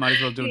 I might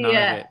as well do none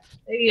of it.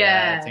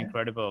 It's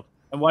incredible.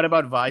 And what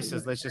about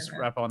vices? Let's just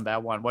wrap on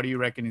that one. What do you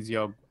reckon is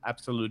your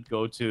absolute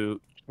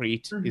go-to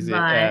treat? Is it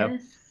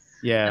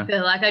I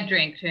feel like I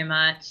drink too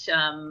much.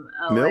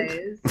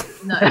 Always.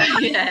 Milk?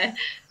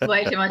 No,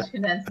 way too much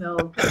condensed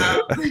milk.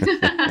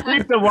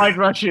 Leave the White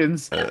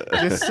Russians.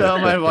 Just so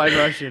much White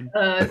Russian.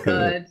 Oh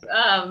god.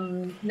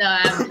 No,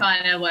 I'm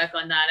trying to work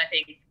on that. I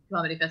think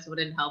Comedy Festival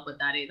didn't help with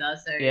that either.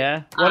 So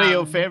what are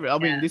your favorite? I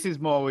mean, this is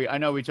more. I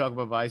know we talk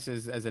about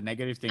vices as a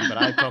negative thing, but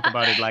I talk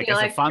about it like as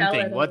a fun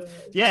thing. What?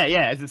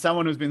 As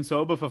someone who's been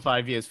sober for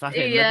 5 years, fucking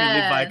let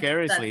me live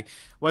vicariously.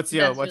 What's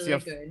your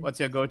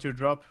go-to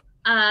drop?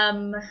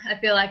 I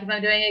feel like if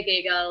I'm doing a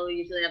gig, I'll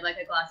usually have like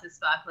a glass of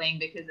sparkling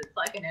because it's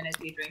like an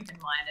energy drink and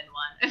wine in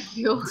one. I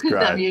feel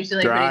I'm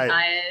usually pretty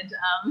tired.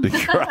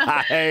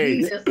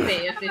 Just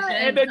be efficient.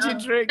 Energy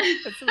drink.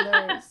 That's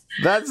hilarious.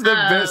 That's the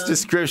best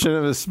description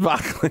of a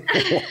sparkling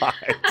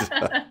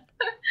wine.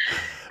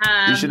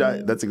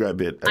 That's a great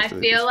bit. Actually.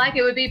 I feel like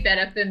it would be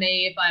better for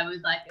me if I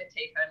was like a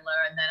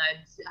teetotaler and then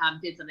I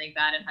did something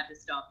bad and had to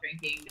stop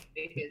drinking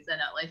because then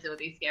at least it would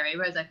be scary.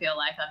 Whereas I feel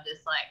like I'm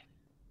just like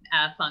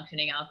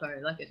functioning alcohol,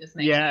 like it just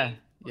makes me kind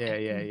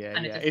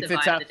of just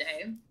survive the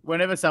day.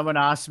 Whenever someone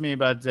asks me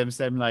about them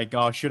saying like,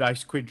 oh, should I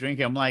quit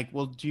drinking? I'm like,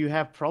 well, do you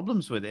have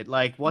problems with it?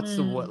 Like, what's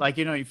the like,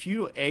 if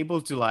you're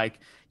able to like,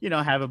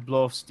 have a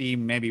blow of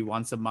steam maybe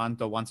once a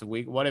month or once a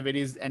week, whatever it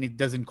is, and it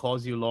doesn't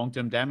cause you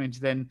long-term damage,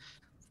 then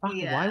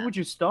why would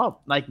you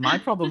stop? Like my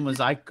problem was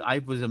I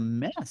was a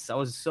mess. I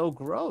was so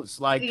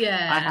gross. Like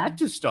I had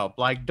to stop.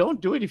 Like,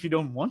 don't do it if you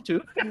don't want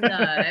to. No,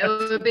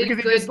 it would be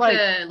good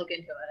to look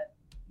into it.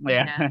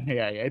 Yeah.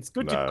 It's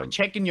good to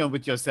check in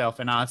with yourself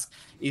and ask,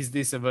 is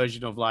this a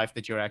version of life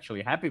that you're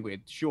actually happy with?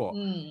 Sure.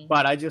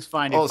 But I just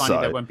find it funny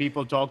that when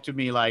people talk to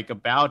me like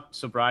about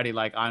sobriety,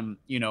 like I'm,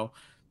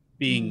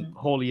 being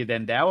holier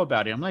than thou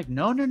about it. I'm like,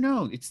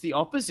 no, it's the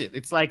opposite.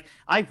 It's like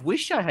I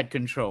wish I had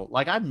control.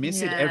 Like I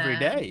miss it every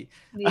day.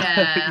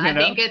 Yeah, You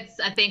know?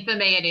 I think for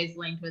me it is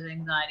linked with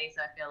anxiety,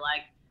 so I feel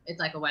like it's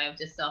like a way of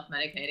just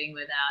self-medicating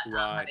without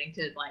having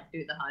to like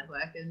do the hard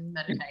work and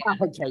meditate.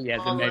 Okay, yeah,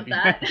 then all maybe. of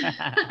that.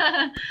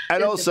 And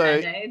Just a also,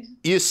 Band-Aid.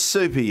 you're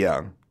super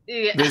young.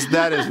 Yeah. There's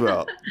that as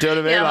well. Do you know what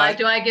I mean? Yeah, like,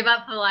 do I give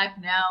up for life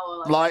now?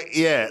 Or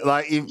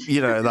if,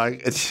 you know,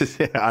 like it's just,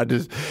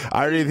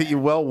 I really think you're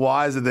well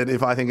wiser than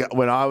if I think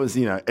when I was,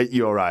 you know, at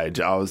your age,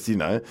 I was, you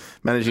know,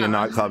 managing a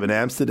nightclub in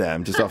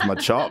Amsterdam just off my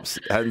chops.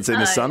 Hadn't seen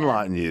the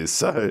sunlight in years.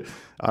 So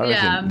I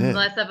reckon, I do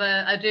less of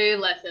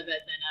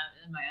it than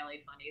in my early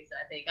 20s.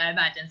 I think I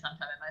imagine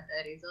sometime in my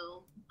 30s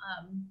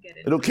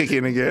it'll kick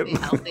in again. Be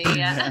healthy,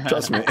 yeah.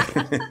 Trust me.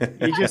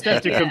 You just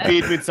have to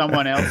compete with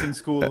someone else in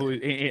school who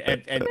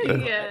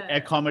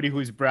at comedy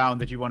who's brown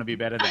that you want to be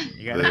better than.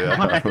 You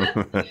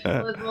Well,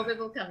 there's more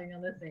people coming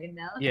on the scene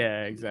now.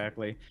 Yeah,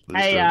 exactly.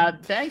 That's Hey, true.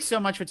 thanks so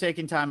much for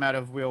taking time out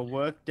of your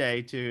work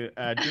day to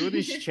do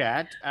this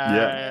chat.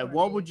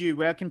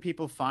 Where can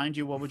people find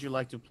you? What would you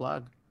like to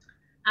plug?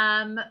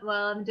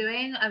 Well, we're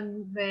doing a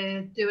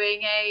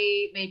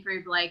me,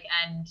 Prue Blake,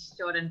 and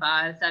Jordan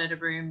Barr started a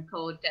room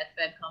called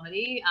Deathbed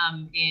Comedy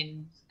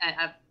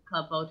at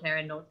Club Voltaire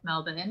in North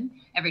Melbourne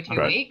every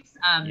 2 weeks.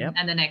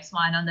 And the next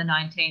one on the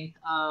 19th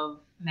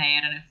of May.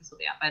 I don't know if this will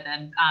be up by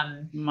then.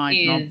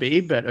 Might not be,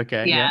 but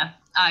okay. Yeah.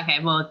 Okay.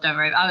 Well, don't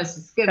worry. I was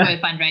just going to go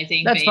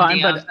fundraising. That's for fine,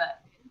 India, but.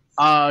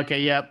 Oh, okay.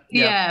 Yep.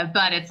 Yeah,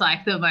 but it's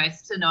like the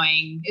most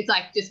annoying. It's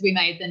like just we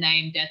made the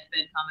name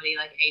Deathbed Comedy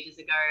like ages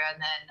ago, and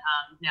then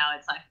now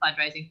it's like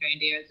fundraising for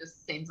India. It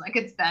just seems like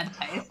it's bad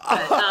taste.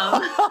 But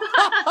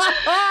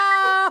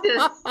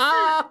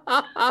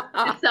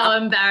it's so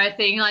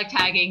embarrassing. Like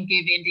tagging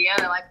Give India,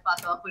 they're like,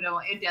 "Fuck off! We don't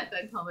want your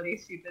Deathbed Comedy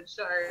stupid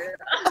show."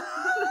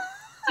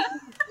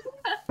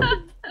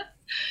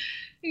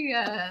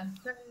 Yeah.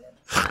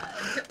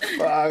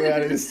 Fuck,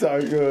 that is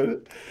so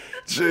good.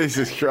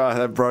 Jesus Christ,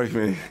 that broke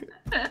me.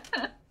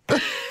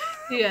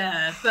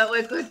 Yeah, but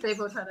we're good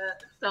people trying to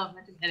stop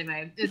mentioning.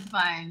 Anyway, it's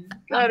fine.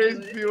 That is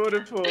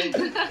beautiful.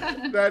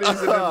 That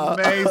is an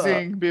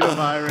amazing bit of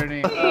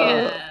irony.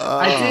 Yeah.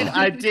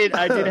 I did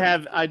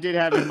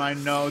have in my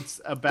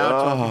notes about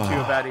talking to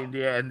you about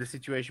India and the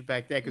situation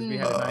back there because we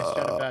had a nice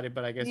chat about it,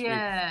 but I guess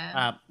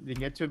we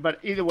didn't get to it. But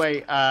either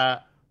way,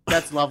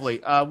 that's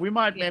lovely. We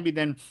might maybe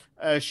then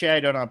share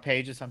it on our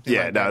page or something.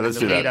 Yeah, like no, that let's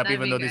do that.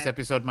 Even though this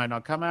episode might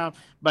not come out,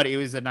 but it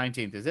was the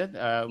 19th, is it?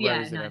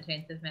 Where is it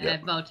 19th of May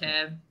at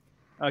Voltaire.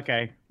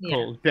 Okay,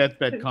 cool.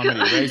 Deathbed Comedy,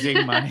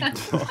 raising money.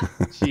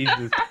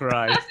 Jesus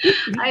Christ.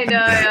 I know.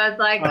 I was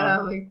like,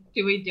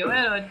 do we do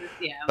it or just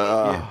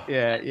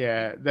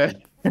Yeah.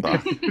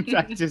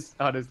 That just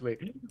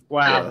honestly,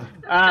 wow.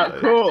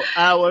 Cool.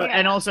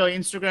 And also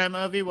Instagram,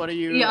 Irvi. What are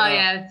you?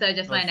 So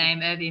just my name,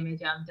 Irvi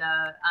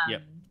Mijamda.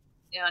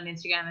 On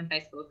Instagram and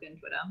Facebook and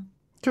Twitter.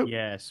 Cool.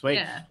 Yeah, sweet.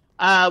 Yeah.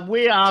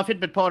 We are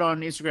Fitbit Pod on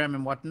Instagram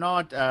and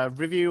whatnot.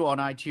 Review on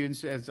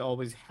iTunes, as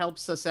always,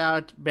 helps us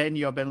out. Ben,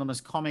 your Ben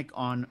Lomas comic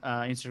on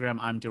Instagram.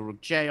 I'm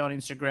Dilruk J on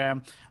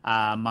Instagram.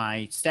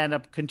 My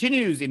stand-up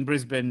continues in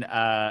Brisbane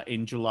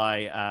in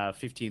July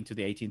 15th to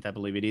the 18th, I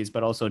believe it is,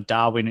 but also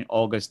Darwin in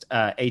August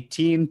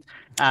 18th.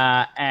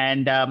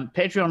 And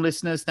Patreon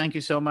listeners, thank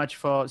you so much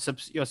for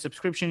your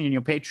subscription and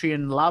your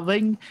Patreon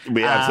loving.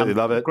 We absolutely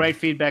love it. Great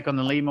feedback on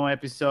the Limo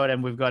episode,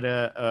 and we've got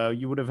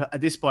you would have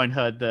at this point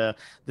heard the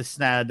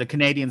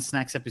Canadian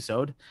Snacks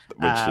episode,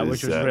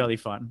 which was really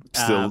fun.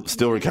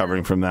 Still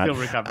recovering from that. Still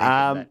recovering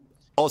from that.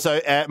 Also,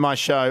 my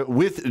show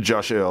with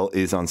Josh Earl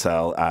is on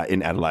sale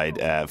in Adelaide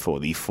for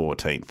the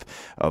 14th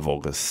of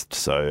August.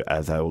 So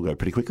they will go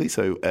pretty quickly.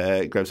 So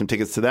grab some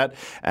tickets to that.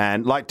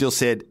 And like Dill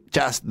said,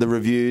 just the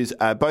reviews,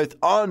 both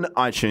on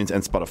iTunes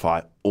and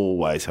Spotify,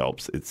 always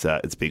helps. It's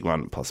a big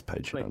one, plus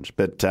Patreon.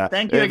 But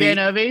thank you again,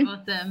 Irvi.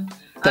 Awesome.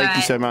 Thank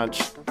you so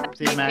much.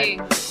 See you, mate.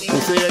 We'll see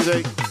you next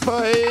week.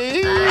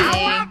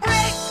 Bye.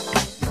 Bye.